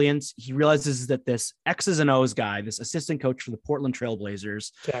sheer brilliance, he realizes that this X's and O's guy, this assistant coach for the Portland Trailblazers,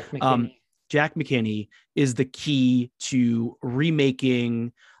 Jack McKinney, is the key to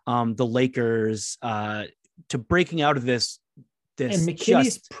remaking the Lakers, to breaking out of this. And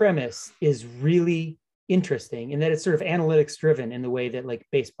McKinney's premise is really interesting in that it's sort of analytics driven in the way that like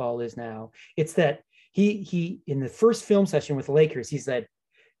baseball is now. It's that he in the first film session with the Lakers, he said,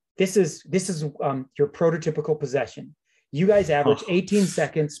 this is your prototypical possession. You guys average 18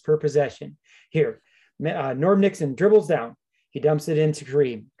 seconds per possession. Here, Norm Nixon dribbles down. He dumps it into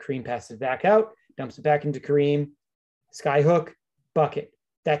Kareem. Kareem passes back out, dumps it back into Kareem. Skyhook, bucket.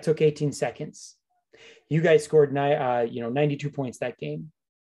 That took 18 seconds. You guys scored 92 points that game.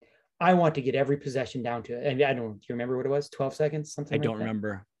 I want to get every possession down to it. And I don't know, do you remember what it was? 12 seconds? Something like that? I don't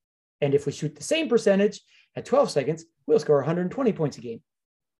remember. And if we shoot the same percentage at 12 seconds, we'll score 120 points a game.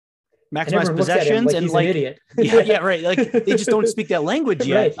 Maximize possessions and like, an idiot. yeah, right. Like they just don't speak that language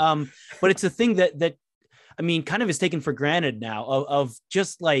yet. Right. But it's a thing that I mean, kind of is taken for granted now of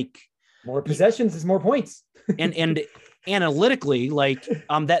just like more possessions is more points. and analytically, like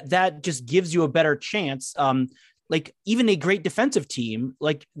that just gives you a better chance. Like even a great defensive team,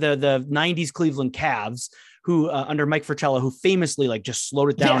 like the 90s Cleveland Cavs, who under Mike Fratello, who famously like just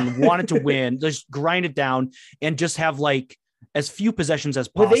slowed it down, wanted to win, just grind it down and just have like as few possessions as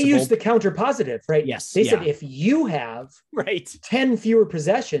possible. Well, they used the counter positive, right? Yes. They said, if you have 10 fewer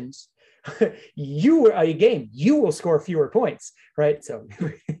possessions, you will score fewer points. Right. So,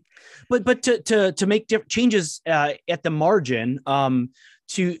 but to make changes at the margin,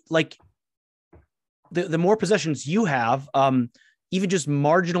 to like the more possessions you have, even just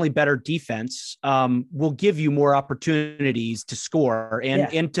marginally better defense will give you more opportunities to score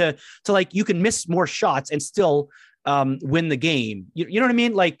and to like, you can miss more shots and still win the game. You know what I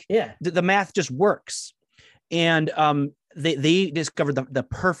mean? Like the math just works. And they discovered the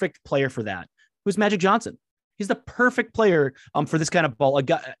perfect player for that. Who's Magic Johnson? He's the perfect player for this kind of ball. A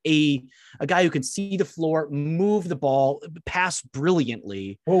guy who can see the floor, move the ball, pass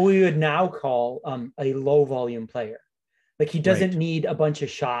brilliantly. What we would now call a low volume player. Like he doesn't need a bunch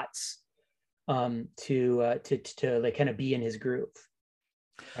of shots to like kind of be in his groove.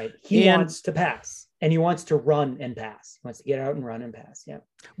 Right. He wants to pass and he wants to run and pass. He wants to get out and run and pass. Yeah.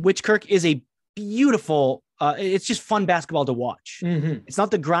 Which, Kirk, is a beautiful, it's just fun basketball to watch. Mm-hmm. It's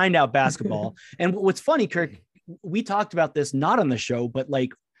not the grind out basketball. And what's funny, Kirk, we talked about this not on the show, but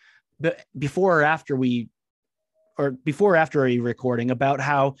like before or after a recording about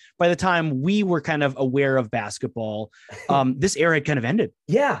how by the time we were kind of aware of basketball, this era had kind of ended.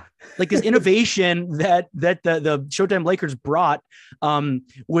 Yeah. Like this innovation that the Showtime Lakers brought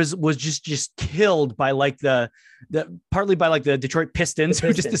was just killed by like partly by like the Detroit Pistons,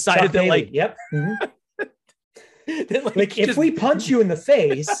 who just decided Chuck that Daly. like, yep. Mm-hmm. Like if we punch you in the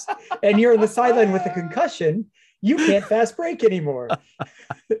face and you're in the sideline with a concussion, you can't fast break anymore.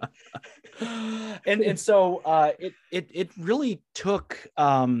 and so it really took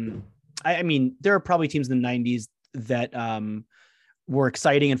I mean, there are probably teams in the 90s that were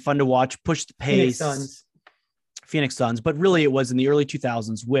exciting and fun to watch, pushed the pace. Phoenix Suns, but really it was in the early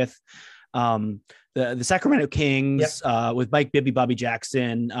 2000s with the Sacramento Kings, with Mike Bibby, Bobby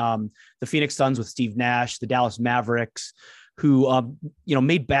Jackson, the Phoenix Suns with Steve Nash, the Dallas Mavericks, who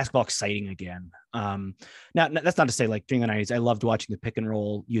made basketball exciting again. Now that's not to say like during the 90s I loved watching the pick and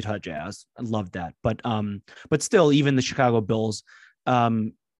roll Utah Jazz. I loved that, but still, even the Chicago Bulls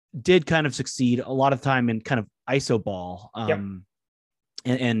did kind of succeed a lot of time in kind of iso ball.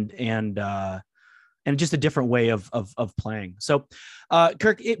 and just a different way of playing. So,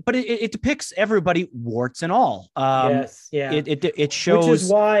 Kirk, it depicts everybody, warts and all. Yes, yeah. It shows, which is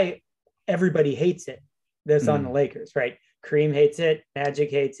why everybody hates it. That's on the Mm. Lakers, right? Kareem hates it.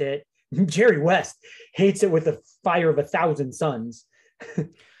 Magic hates it. Jerry West hates it with the fire of 1,000 suns.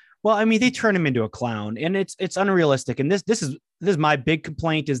 Well, I mean, they turn him into a clown, and it's unrealistic. And this is my big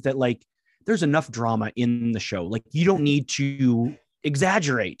complaint, is that like there's enough drama in the show. Like you don't need to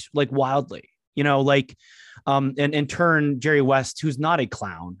exaggerate like wildly, like and turn Jerry West, who's not a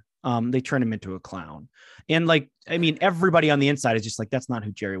clown. They turn him into a clown. And like, I mean, everybody on the inside is just like, that's not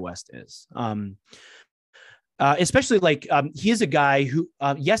who Jerry West is. Especially like he is a guy who,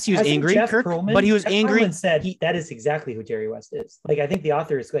 yes, he was angry, Kirk, but he was angry. Perlman said that is exactly who Jerry West is. Like, I think the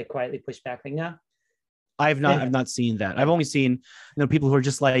author is like quietly pushed back. Like, nah. I've not seen that. I've only seen people who are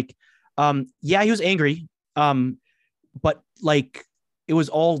just like, yeah, he was angry, but like it was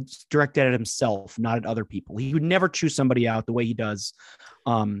all directed at himself, not at other people. He would never choose somebody out the way he does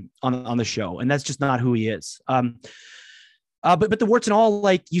on the show, and that's just not who he is. But the warts and all,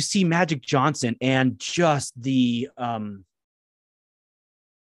 like you see Magic Johnson and just the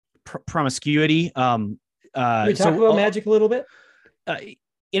promiscuity. Can we talk about Magic a little bit?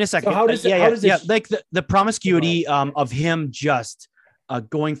 In a second. So how does it like the promiscuity of him just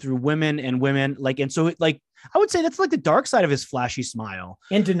going through women, like, and so like I would say that's like the dark side of his flashy smile,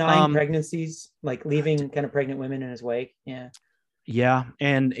 and denying pregnancies, like leaving kind of pregnant women in his wake. Yeah.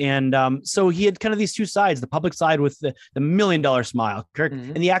 And so he had kind of these two sides, the public side with the $1 million smile, Kirk,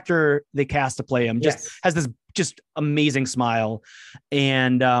 and the actor they cast to play him just has this just amazing smile.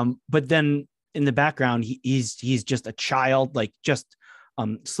 And, but then in the background, he's just a child, like just,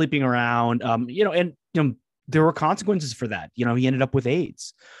 sleeping around, and, there were consequences for that. He ended up with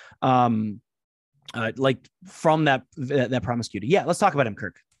AIDS, like from that promiscuity. Yeah. Let's talk about him,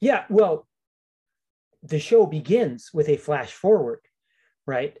 Kirk. Yeah. Well, the show begins with a flash forward,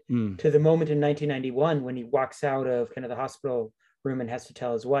 right? To the moment in 1991 when he walks out of kind of the hospital room and has to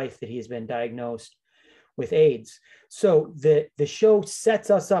tell his wife that he has been diagnosed with AIDS. So the show sets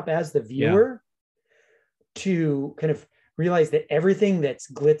us up as the viewer to kind of realize that everything that's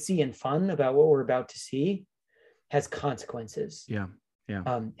glitzy and fun about what we're about to see has consequences.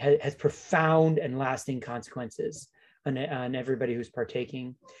 Has profound and lasting consequences on everybody who's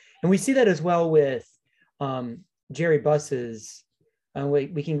partaking. And we see that as well with Jerry Buss's.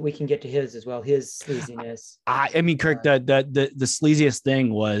 We can get to his as well. His sleaziness. I mean, Kirk, the sleaziest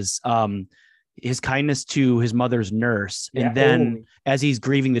thing was his kindness to his mother's nurse, and then as he's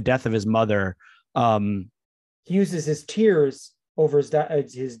grieving the death of his mother, he uses his tears over his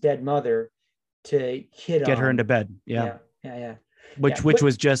dead mother to get her into bed. Yeah. Which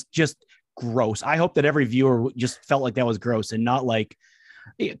was just gross. I hope that every viewer just felt like that was gross and not like.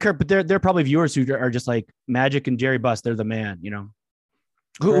 Kurt, but there are probably viewers who are just like Magic and Jerry Buss. They're the man,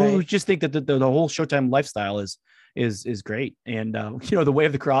 who just think that the whole Showtime lifestyle is great. And, the way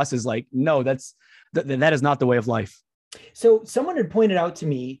of the cross is like, no, that is not the way of life. So someone had pointed out to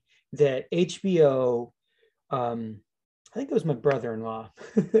me that HBO, I think it was my brother-in-law,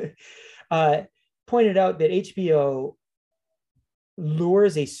 pointed out that HBO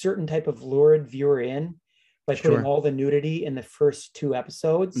lures a certain type of lurid viewer in by putting all the nudity in the first 2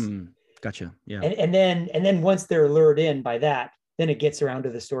 episodes. Gotcha. Yeah. And then once they're lured in by that, then it gets around to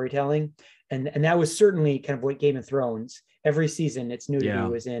the storytelling. And that was certainly kind of what Game of Thrones, every season, its nudity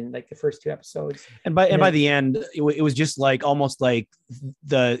was in like the first 2 episodes. And by the end, it was just like, almost like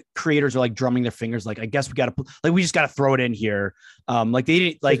the creators are like drumming their fingers. Like, I guess we just got to throw it in here. Like they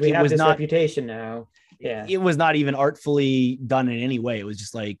didn't like, we it have was this not reputation now. Yeah. It was not even artfully done in any way. It was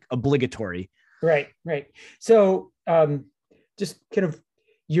just like obligatory. Right. So just kind of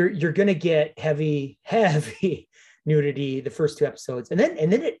you're gonna get heavy nudity the first 2 episodes, and then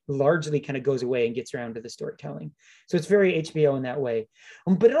it largely kind of goes away and gets around to the storytelling. So it's very HBO in that way,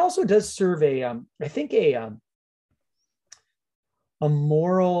 but it also does serve a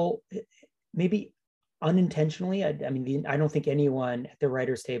moral, maybe unintentionally. I mean, I don't think anyone at the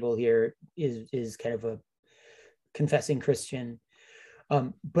writers' table here is kind of a confessing Christian.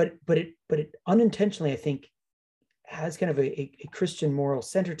 But it unintentionally, I think, has kind of a Christian moral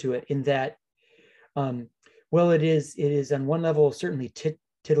center to it, in that, it is on one level certainly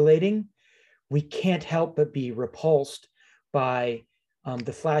titillating. We can't help but be repulsed by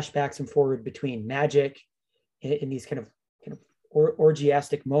the flashbacks and forward between Magic in these kind of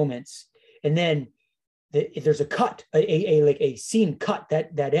orgiastic moments, and then there's a cut, a scene cut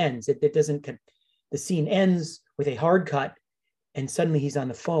that ends. It doesn't. The scene ends with a hard cut. And suddenly he's on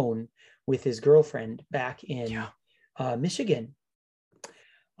the phone with his girlfriend back in Michigan.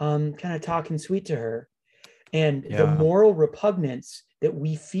 kind of talking sweet to her. And the Yeah. moral repugnance that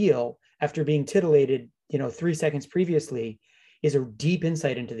we feel after being titillated, 3 seconds previously, is a deep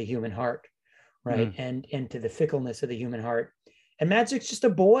insight into the human heart, right? And to the fickleness of the human heart. And Magic's just a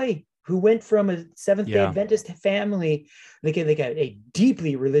boy who went from a Seventh-day Yeah. Adventist family, like a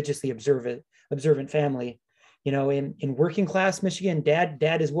deeply religiously observant family, in working class Michigan.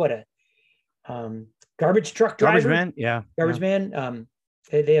 Dad is what, a garbage truck driver, Garbage man. Yeah. garbage man.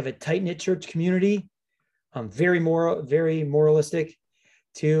 They have a tight-knit church community, very moral, very moralistic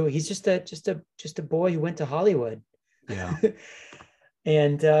too. He's just a boy who went to Hollywood. Yeah.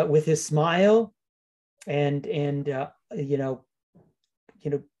 And with his smile and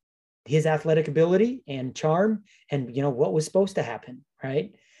his athletic ability and charm, and what was supposed to happen,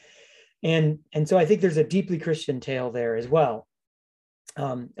 right? And so I think there's a deeply Christian tale there as well.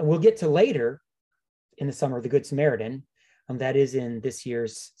 And we'll get to later in the summer, The Good Samaritan. That is in this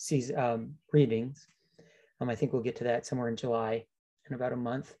year's season readings. I think we'll get to that somewhere in July, in about a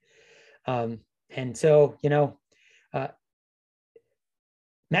month. And so,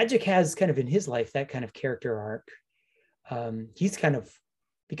 Magic has kind of in his life that kind of character arc. He's kind of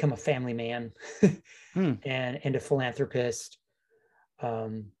become a family man and a philanthropist.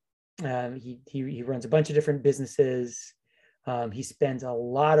 He runs a bunch of different businesses. He spends a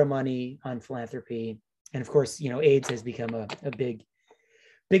lot of money on philanthropy. And of course, AIDS has become a big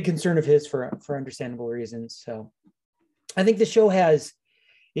concern of his for understandable reasons. So I think the show has,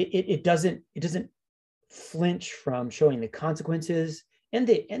 it doesn't flinch from showing the consequences and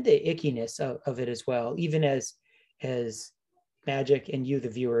the ickiness of it as well, even as Magic and you, the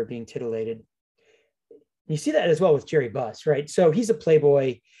viewer, are being titillated. You see that as well with Jerry Buss, right? So he's a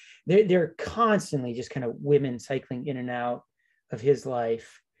playboy. They're constantly just kind of women cycling in and out of his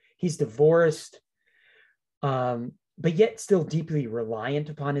life. He's divorced, but yet still deeply reliant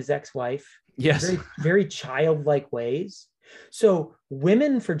upon his ex-wife. Yes. Very, very childlike ways. So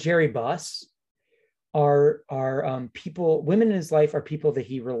women for Jerry Buss are people, women in his life are people that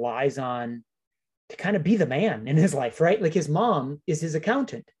he relies on to kind of be the man in his life, right? Like his mom is his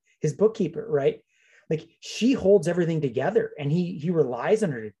accountant, his bookkeeper, right? Like she holds everything together and he relies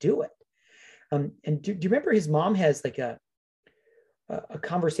on her to do it. And do you remember his mom has like a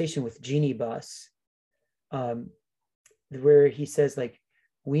conversation with Jeannie Buss, where he says like,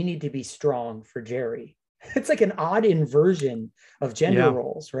 we need to be strong for Jerry. It's like an odd inversion of gender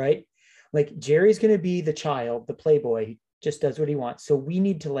roles, right? Like Jerry's going to be the child, the playboy, he just does what he wants. So we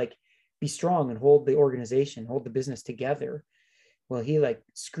need to like be strong and hold the organization, hold the business together. Well, he like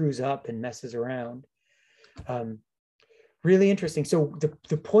screws up and messes around. Really interesting. So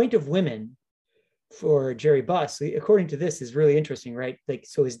the point of women for Jerry Buss, according to this, is really interesting, right? Like,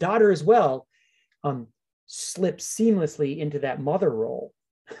 so his daughter as well slips seamlessly into that mother role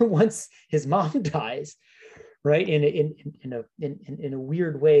once his mom dies, right? In a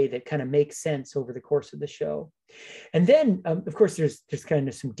weird way that kind of makes sense over the course of the show. And then, of course, there's kind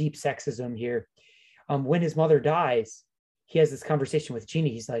of some deep sexism here. When his mother dies, he has this conversation with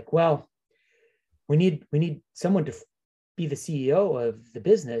Jeannie. He's like, well, we need someone to be the CEO of the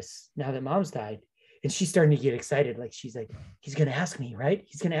business now that mom's died. And she's starting to get excited. Like, she's like, he's going to ask me, right?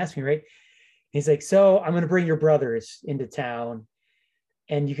 He's going to ask me, right? And he's like, so I'm going to bring your brothers into town.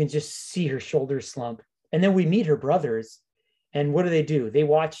 And you can just see her shoulders slump. And then we meet her brothers. And what do? They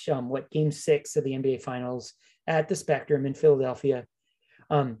watch Game 6 of the NBA Finals at the Spectrum in Philadelphia.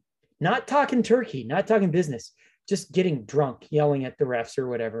 Not talking turkey, not talking business, just getting drunk, yelling at the refs or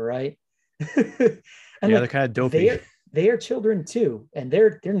whatever, right? And they're kind of dopey. They are children too, and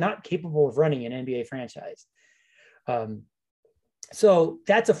they're not capable of running an NBA franchise. So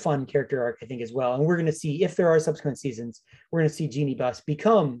that's a fun character arc, I think, as well. And we're going to see, if there are subsequent seasons, we're going to see Jeannie Buss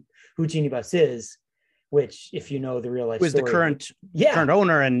become who Jeannie Buss is, which, if you know the real life Who's story, the current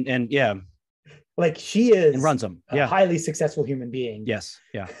owner and like she is and runs them. a highly successful human being. Yes.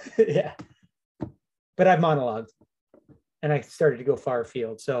 Yeah. Yeah. But I've monologued and I started to go far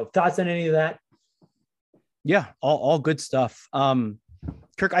afield. So thoughts on any of that? Yeah. All good stuff.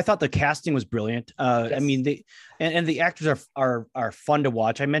 Kirk, I thought the casting was brilliant. Yes. I mean, the actors are fun to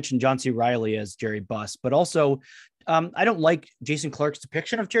watch. I mentioned John C. Reilly as Jerry Buss, but also I don't like Jason Clarke's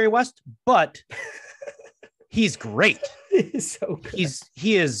depiction of Jerry West, but he's great. He's so good.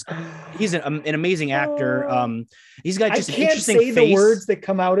 He's an amazing actor. He's got just I an can't interesting say face. the words that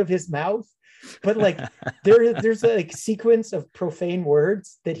come out of his mouth, but like there's a like sequence of profane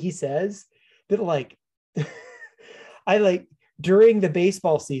words that he says that like I like during the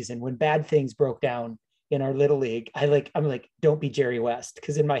baseball season when bad things broke down in our little league. I'm like, don't be Jerry West,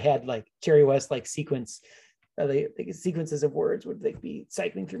 because in my head, like Jerry West like sequence like sequences of words would like be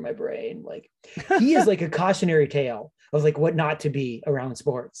cycling through my brain. Like he is like a cautionary tale of like what not to be around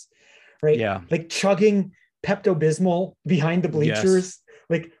sports, right? Yeah. Like chugging Pepto-Bismol behind the bleachers,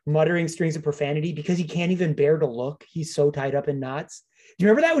 like muttering strings of profanity because he can't even bear to look. He's so tied up in knots. Do you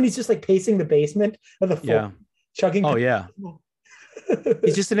remember that when he's just like pacing the basement of the floor, chugging? Oh yeah.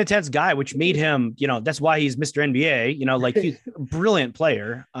 He's just an intense guy, which made him, that's why he's Mr. NBA, like he's a brilliant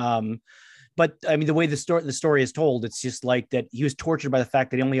player. But I mean, the way the story is told, it's just like that he was tortured by the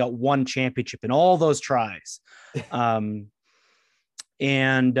fact that he only got one championship in all those tries. So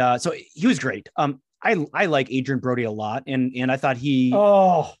he was great. I like Adrian Brody a lot. And I thought he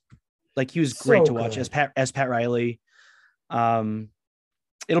was great to watch as Pat Riley.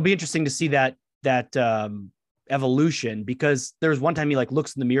 It'll be interesting to see that evolution, because there's one time he like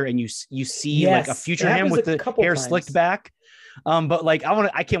looks in the mirror and you see like a future him with the hair slicked back. But like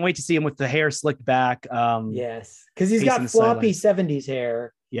I can't wait to see him with the hair slicked back. Yes, because he's got floppy 70s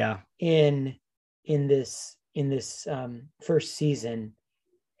hair. Yeah. In this first season,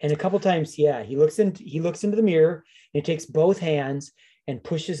 and a couple times, he looks into the mirror and he takes both hands and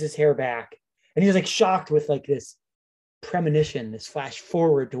pushes his hair back, and he's like shocked with like this premonition, this flash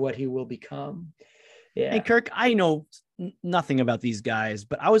forward to what he will become. Yeah. Hey, Kirk, I know nothing about these guys,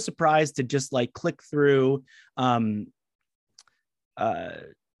 but I was surprised to just like click through,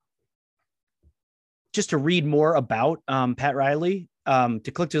 just to read more about Pat Riley,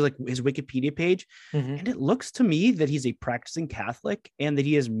 to click to like his Wikipedia page. Mm-hmm. And it looks to me that he's a practicing Catholic and that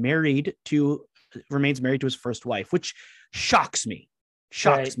he is remains married to his first wife, which shocks me.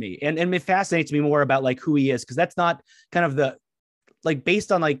 Me. And it fascinates me more about like who he is, because that's not kind of the, like,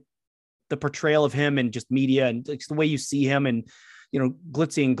 based on like the portrayal of him and just media and like the way you see him and,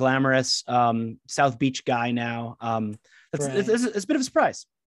 glitzy and glamorous, South Beach guy now. It's a bit of a surprise.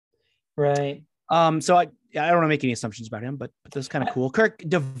 Right. So I don't want to make any assumptions about him, but that's kind of cool. Kirk,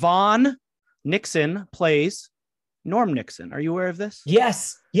 Devon Nixon plays Norm Nixon. Are you aware of this?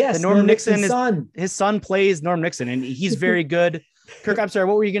 Yes. Norm Nixon, his son plays Norm Nixon, and he's very good. Kirk, I'm sorry,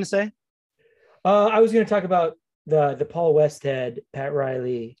 what were you going to say? I was going to talk about the Paul Westhead, Pat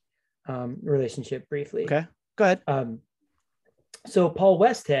Riley relationship briefly. Okay, go ahead. So Paul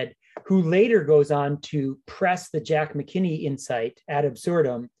Westhead, who later goes on to press the Jack McKinney insight ad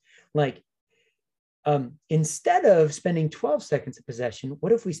absurdum, like, instead of spending 12 seconds of possession,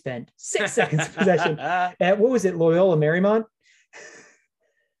 what if we spent 6 seconds of possession at, what was it, Loyola Marymount?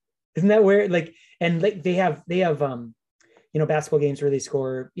 Isn't that where, like, and like they have basketball games where they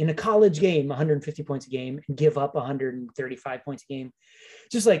score in a college game 150 points a game and give up 135 points a game.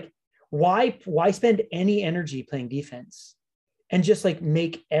 Just like, why spend any energy playing defense and just like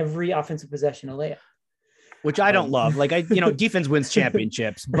make every offensive possession a layup? Which I don't love. Like, defense wins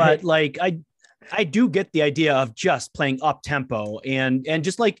championships, but like I do get the idea of just playing up tempo and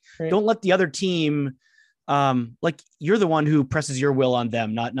just like, don't let the other team, like, you're the one who presses your will on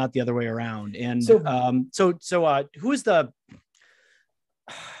them, not the other way around. And so who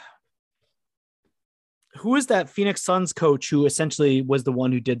is that Phoenix Suns coach who essentially was the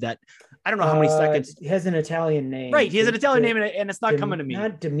one who did that? I don't know how many seconds. He has an Italian name. Right. He has an Italian name and it's not coming to me.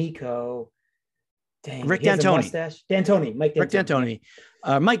 Not D'Amico. Dang, Rick D'Antoni. Mike D'Antoni.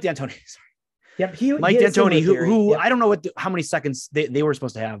 Mike D'Antoni. Sorry. Yep. Mike D'Antoni, who I don't know how many seconds they were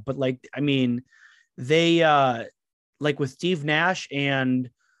supposed to have, but like, I mean, they like with Steve Nash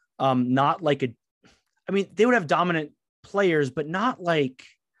and not like they would have dominant players, but not like,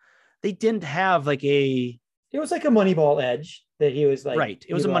 they didn't have like it was like a Moneyball edge that he was like, right.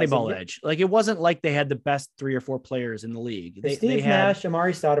 It was a Moneyball edge. Like, it wasn't like they had the best 3 or 4 players in the league. Steve Nash,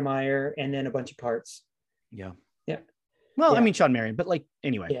 Amari Stoudemire, and then a bunch of parts. Yeah. Yeah. Well, I mean, Sean Marion, but like,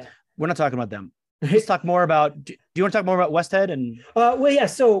 anyway, we're not talking about them. Let's talk more about, do you want to talk more about Westhead? And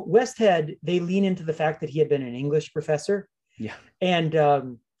so Westhead, they lean into the fact that he had been an English professor. Yeah. And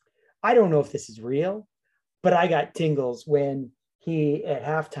I don't know if this is real, but I got tingles when he, at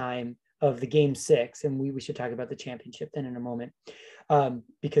halftime of the game 6, and we should talk about the championship then in a moment,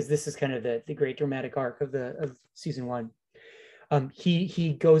 because this is kind of the great dramatic arc of season 1.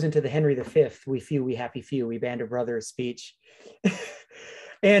 He goes into the Henry V, we few, we happy few, we band of brothers speech.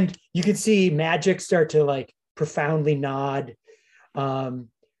 And you can see Magic start to like profoundly nod.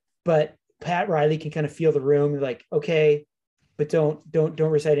 But Pat Riley can kind of feel the room, like, okay, but don't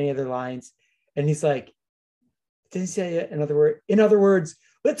recite any other lines. And he's like, didn't say it. In other words,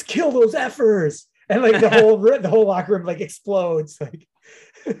 let's kill those effers. And like the whole locker room like explodes. Like,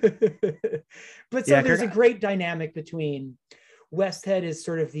 but so there's a great dynamic between Westhead is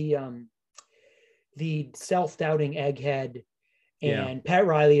sort of the self-doubting egghead, and Pat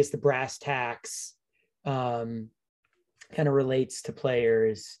Riley is the brass tacks, kind of relates to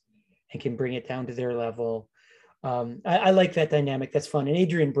players and can bring it down to their level. I like that dynamic. That's fun. And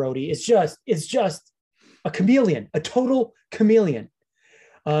Adrian Brody is just a chameleon, a total chameleon.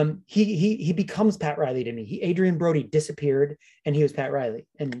 He becomes Pat Riley to me. Adrian Brody disappeared and he was Pat Riley.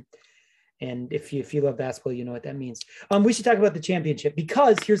 And if you love basketball, you know what that means. We should talk about the championship,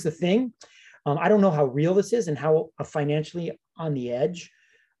 because here's the thing. I don't know how real this is and how financially on the edge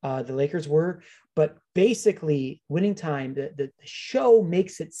the Lakers were, but basically Winning Time, the show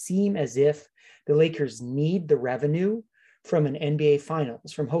makes it seem as if the Lakers need the revenue from an NBA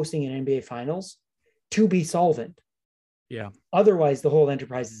Finals, from hosting an NBA Finals, to be solvent. Yeah. Otherwise, the whole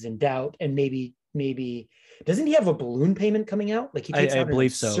enterprise is in doubt, and maybe doesn't he have a balloon payment coming out? Like he takes out an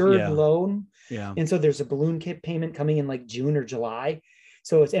absurd loan. Yeah. And so there's a balloon payment coming in like June or July.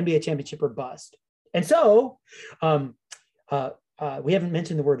 So it's NBA championship or bust. And so we haven't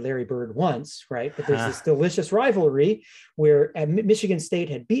mentioned the word Larry Bird once, right? But there's this delicious rivalry where Michigan State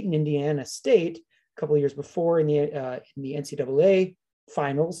had beaten Indiana State a couple of years before in the NCAA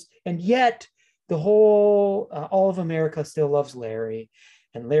finals. And yet the whole, all of America still loves Larry.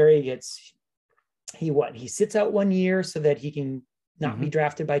 And Larry he sits out 1 year so that he can not be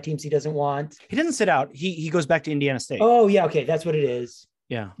drafted by teams he doesn't want. He doesn't sit out. He goes back to Indiana State. Oh yeah. Okay. That's what it is.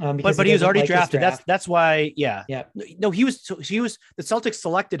 Yeah. But he was already drafted. That's why. Yeah. Yeah. No, he was the Celtics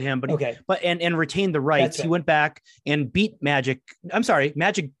selected him, but and retained the rights. Right. He went back and beat Magic. I'm sorry.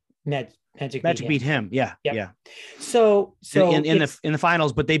 Magic beat him. Yeah. Yep. Yeah. So in the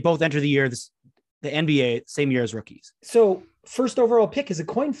finals, but they both enter the year, the NBA same year as rookies. So first overall pick is a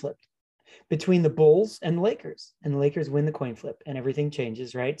coin flip between the Bulls and the Lakers, and the Lakers win the coin flip and everything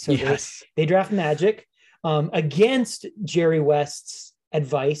changes. Right. So they draft Magic against Jerry West's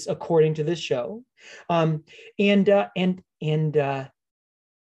advice, according to this show. And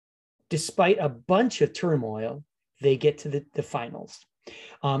despite a bunch of turmoil, they get to the finals.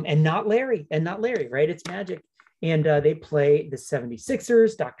 And not Larry, right? It's Magic. And they play the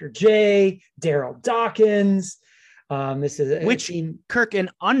 76ers, Dr. J, Daryl Dawkins. This is Kirk, an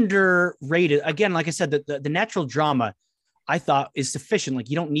underrated, again, like I said, the natural drama I thought is sufficient. Like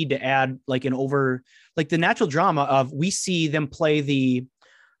you don't need to add like the natural drama of, we see them play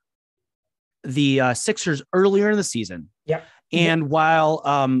the Sixers earlier in the season. Yeah. And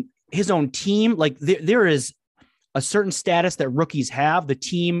while his own team, like there is a certain status that rookies have, the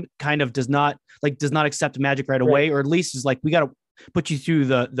team kind of does not accept Magic right away, or at least is like, we got to put you through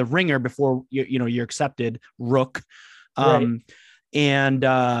the ringer before you're accepted, rook. And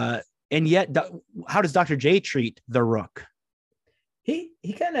yet how does Dr. J treat the rook?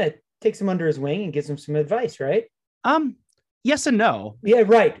 He kind of takes him under his wing and gives him some advice, right? Yes and no. Yeah,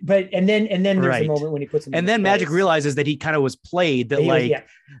 right. But and then there's a moment when he puts him. And then Magic realizes that he kind of was played. That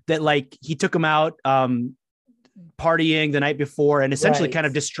he took him out partying the night before and essentially kind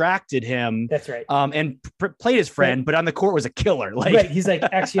of distracted him. That's right. And played his friend, but on the court was a killer. Like right. He's like,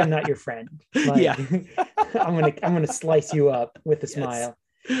 actually, I'm not your friend. Like, yeah. I'm gonna slice you up with a smile.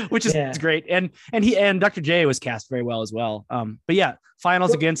 Which is great. And Dr. J was cast very well as well. But yeah,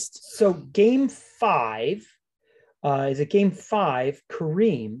 finals against. So game 5 is game 5,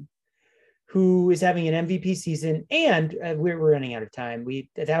 Kareem, who is having an MVP season, and we're running out of time.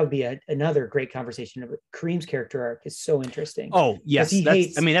 That would be another great conversation. Kareem's character arc is so interesting. Oh yes,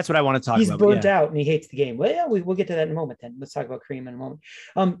 that's what I want to talk about. He's burnt out and he hates the game. Well, yeah, we'll get to that in a moment. Then let's talk about Kareem in a moment.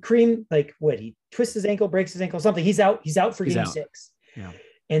 Kareem, he twists his ankle, breaks his ankle, something. He's out for game 6. Yeah.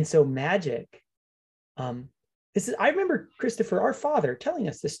 And so Magic, I remember Christopher, our father, telling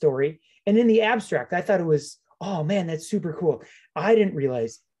us this story. And in the abstract, I thought it was, oh man, that's super cool. I didn't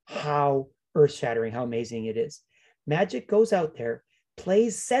realize how earth-shattering, how amazing it is. Magic goes out there,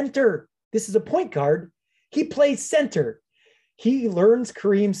 plays center. This is a point guard. He plays center. He learns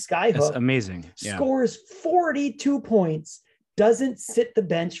Kareem's skyhook. That's amazing. Yeah. Scores 42 points, doesn't sit the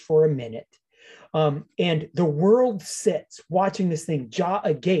bench for a minute. And the world sits watching this thing jaw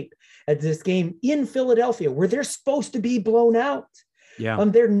agape at this game in Philadelphia, where they're supposed to be blown out. Yeah.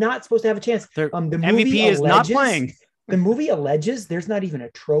 They're not supposed to have a chance. The MVP is not playing. The movie alleges there's not even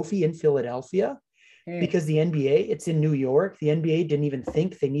a trophy in Philadelphia because the NBA, it's in New York. The NBA didn't even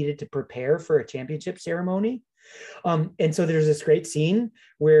think they needed to prepare for a championship ceremony. And so there's this great scene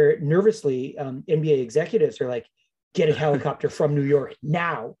where nervously NBA executives are like, get a helicopter from New York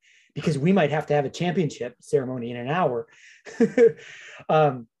now, because we might have to have a championship ceremony in an hour.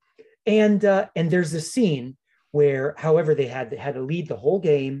 And there's this scene where, however, they had to lead the whole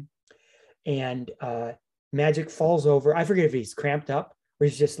game, and Magic falls over. I forget if he's cramped up or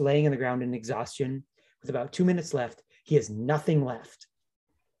he's just laying on the ground in exhaustion with about 2 minutes left. He has nothing left.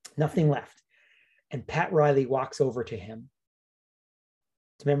 And Pat Riley walks over to him.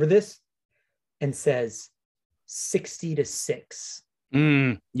 Remember this? And says 60-6.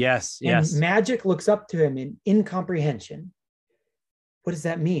 Yes. And Magic looks up to him in incomprehension. What does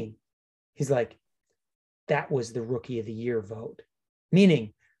that mean? He's like, that was the Rookie of the Year vote.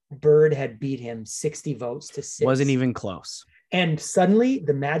 Meaning Bird had beat him 60 votes to 6. Wasn't even close. And suddenly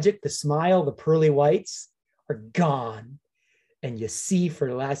the magic, the smile, the pearly whites are gone. And you see for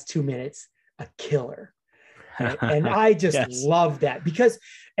the last 2 minutes a killer. Right? And I just love that, because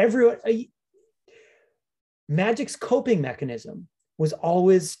everyone, Magic's coping mechanism was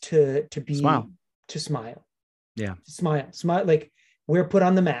always to smile. Yeah. Smile. Like, we're put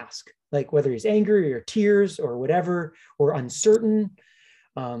on the mask, like whether he's angry or tears or whatever, or uncertain,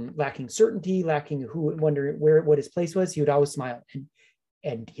 lacking certainty, wondering what his place was, he would always smile.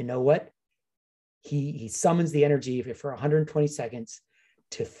 And you know what? He summons the energy for 120 seconds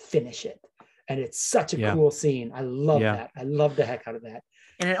to finish it. And it's such a cool scene. I love that. I love the heck out of that.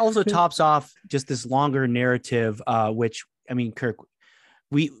 And it also tops off just this longer narrative, which, I mean, Kirk,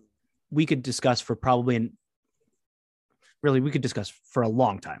 we could discuss for probably we could discuss for a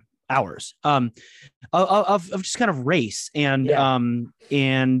long time, hours, of just kind of race and kind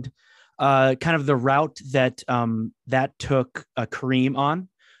of the route that that took Kareem on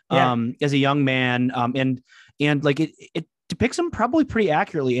as a young man, and like it depicts him probably pretty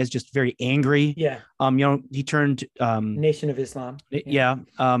accurately as just very angry. He turned Nation of Islam.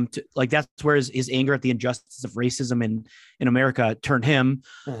 Like that's where his anger at the injustice of racism in America turned him.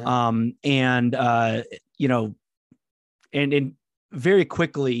 And very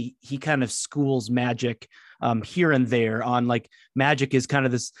quickly he kind of schools Magic here and there on, like, Magic is kind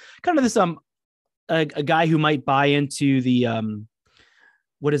of this a guy who might buy into the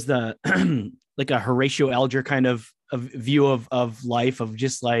what is the like a Horatio Alger kind of view of life, of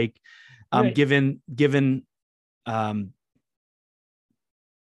just like given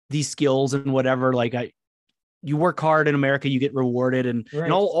these skills and whatever, like you work hard in America, you get rewarded, and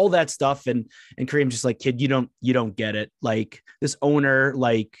all that stuff. And Kareem's just like, kid, you don't get it. Like, this owner,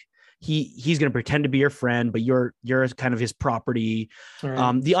 like he's going to pretend to be your friend, but you're kind of his property.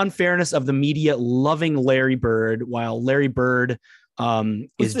 The unfairness of the media loving Larry Bird, while Larry Bird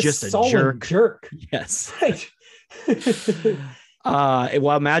is just a jerk. Yes. Right.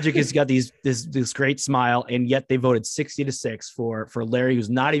 While Magic has got this great smile, and yet they voted 60-6 for Larry, who's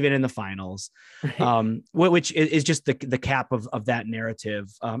not even in the finals, which is just the cap of that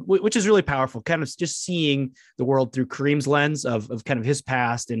narrative, which is really powerful. Kind of just seeing the world through Kareem's lens of kind of his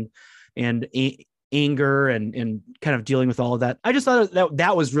past and anger and kind of dealing with all of that. I just thought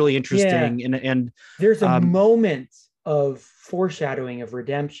that was really interesting. And there's a moment of foreshadowing of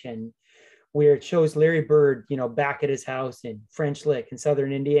redemption where it shows Larry Bird, back at his house in French Lick in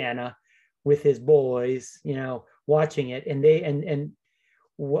Southern Indiana with his boys, watching it. And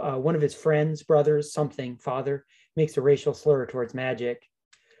one of his friends, brothers, father, makes a racial slur towards Magic,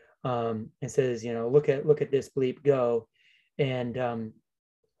 and says, look at this bleep go. And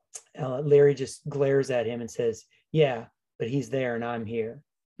Larry just glares at him and says, yeah, but he's there and I'm here.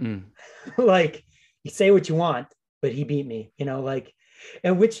 Like, you say what you want, but he beat me,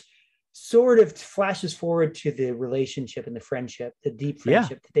 and which sort of flashes forward to the relationship and the friendship, the deep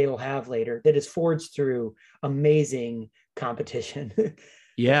friendship that they will have later, that is forged through amazing competition.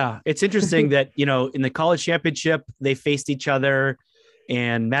 It's interesting that, in the college championship, they faced each other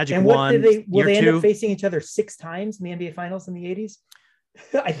and Magic won. Will they end up facing each other 6 times in the NBA finals in the 80s?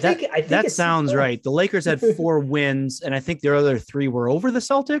 I think that sounds right. The Lakers had 4 wins, and I think the other 3 were over the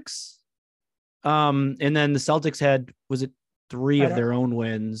Celtics. And then the Celtics had, was it 3 of their own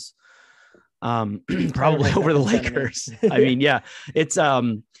wins? Probably over the Lakers. I mean, it's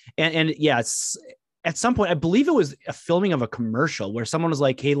it's at some point, I believe it was a filming of a commercial where someone was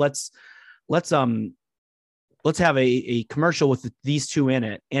like, hey, let's have a commercial with these 2 in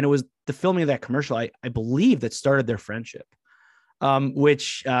it. And it was the filming of that commercial, I believe, that started their friendship,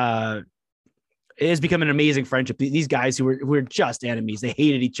 which has become an amazing friendship. These guys who were just enemies, they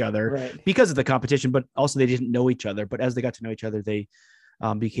hated each other because of the competition, but also they didn't know each other. But as they got to know each other, they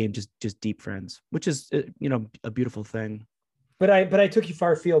became just deep friends, which is, a beautiful thing. But I took you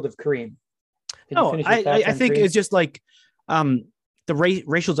far afield of Kareem. I think Kareem? It's just like the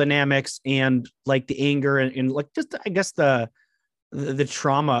racial dynamics and like the anger and like just, I guess, the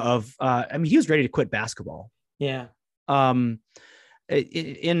trauma of, he was ready to quit basketball. Yeah.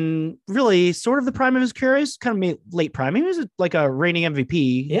 In really sort of the prime of his career, kind of late prime. He was like a reigning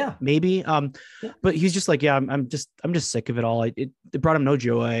MVP. Yeah, maybe. But he's just like, I'm just sick of it all. It brought him no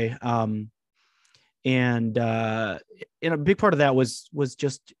joy. And a big part of that was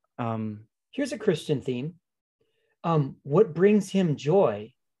just Here's a Christian theme. What brings him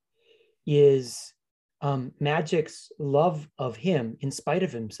joy is Magic's love of him in spite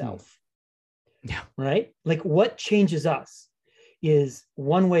of himself. Yeah. Right? Like what changes us is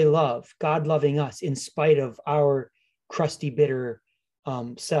one-way love, God loving us in spite of our crusty, bitter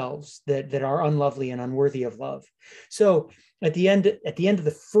selves that are unlovely and unworthy of love. So at the end of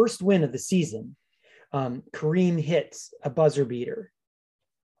the first win of the season, Kareem hits a buzzer beater,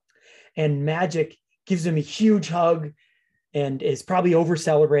 and Magic gives him a huge hug and is probably over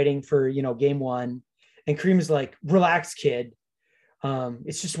celebrating for game one. And Kareem is like, "Relax, kid.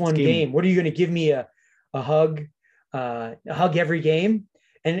 It's just one game. What are you going to give me a hug? A hug every game?"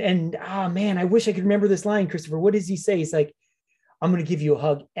 And man, I wish I could remember this line, Christopher. What does he say? He's like, "I'm going to give you a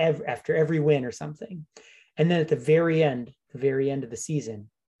hug after every win," or something. And then at the very end of the season,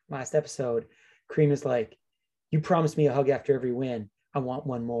 last episode, Kareem is like, "You promised me a hug after every win. I want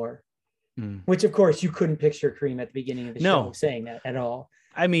one more." Which, of course, you couldn't picture Kareem at the beginning of the show saying that at all.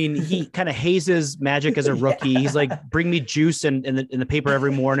 I mean, he kind of hazes Magic as a rookie. He's like, "Bring me juice in the paper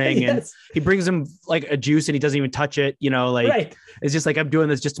every morning." Yes. And he brings him like a juice and he doesn't even touch it. Right. It's just like, "I'm doing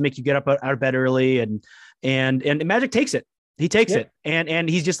this just to make you get up out of bed early." And Magic takes it. He takes it. And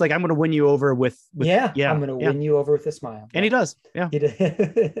he's just like, "I'm going to win you over with I'm going to win you over with a smile." And he does. Yeah. He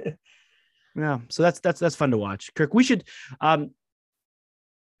did. Yeah. So that's fun to watch. Kirk, we should, I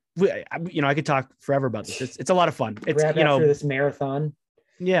could talk forever about this. It's a lot of fun. It's after this marathon.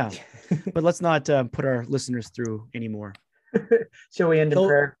 Yeah, but let's not put our listeners through anymore. Shall we end in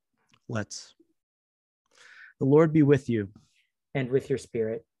prayer? Let's. The Lord be with you. And with your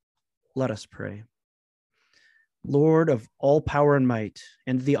spirit. Let us pray. Lord of all power and might,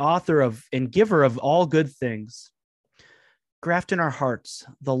 and the author of and giver of all good things, graft in our hearts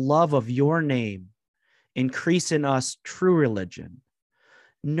the love of your name, increase in us true religion,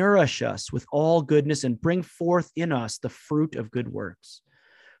 nourish us with all goodness, and bring forth in us the fruit of good works.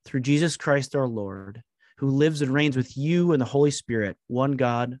 Through Jesus Christ our Lord, who lives and reigns with you and the Holy Spirit, one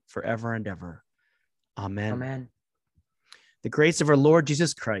God, forever and ever. Amen. Amen. The grace of our Lord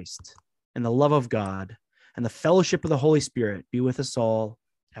Jesus Christ and the love of God and the fellowship of the Holy Spirit be with us all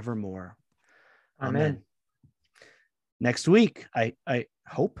evermore. Amen. Next week, I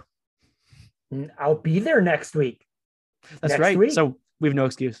hope. I'll be there next week. That's right. So we have no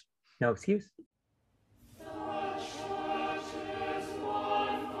excuse. No excuse.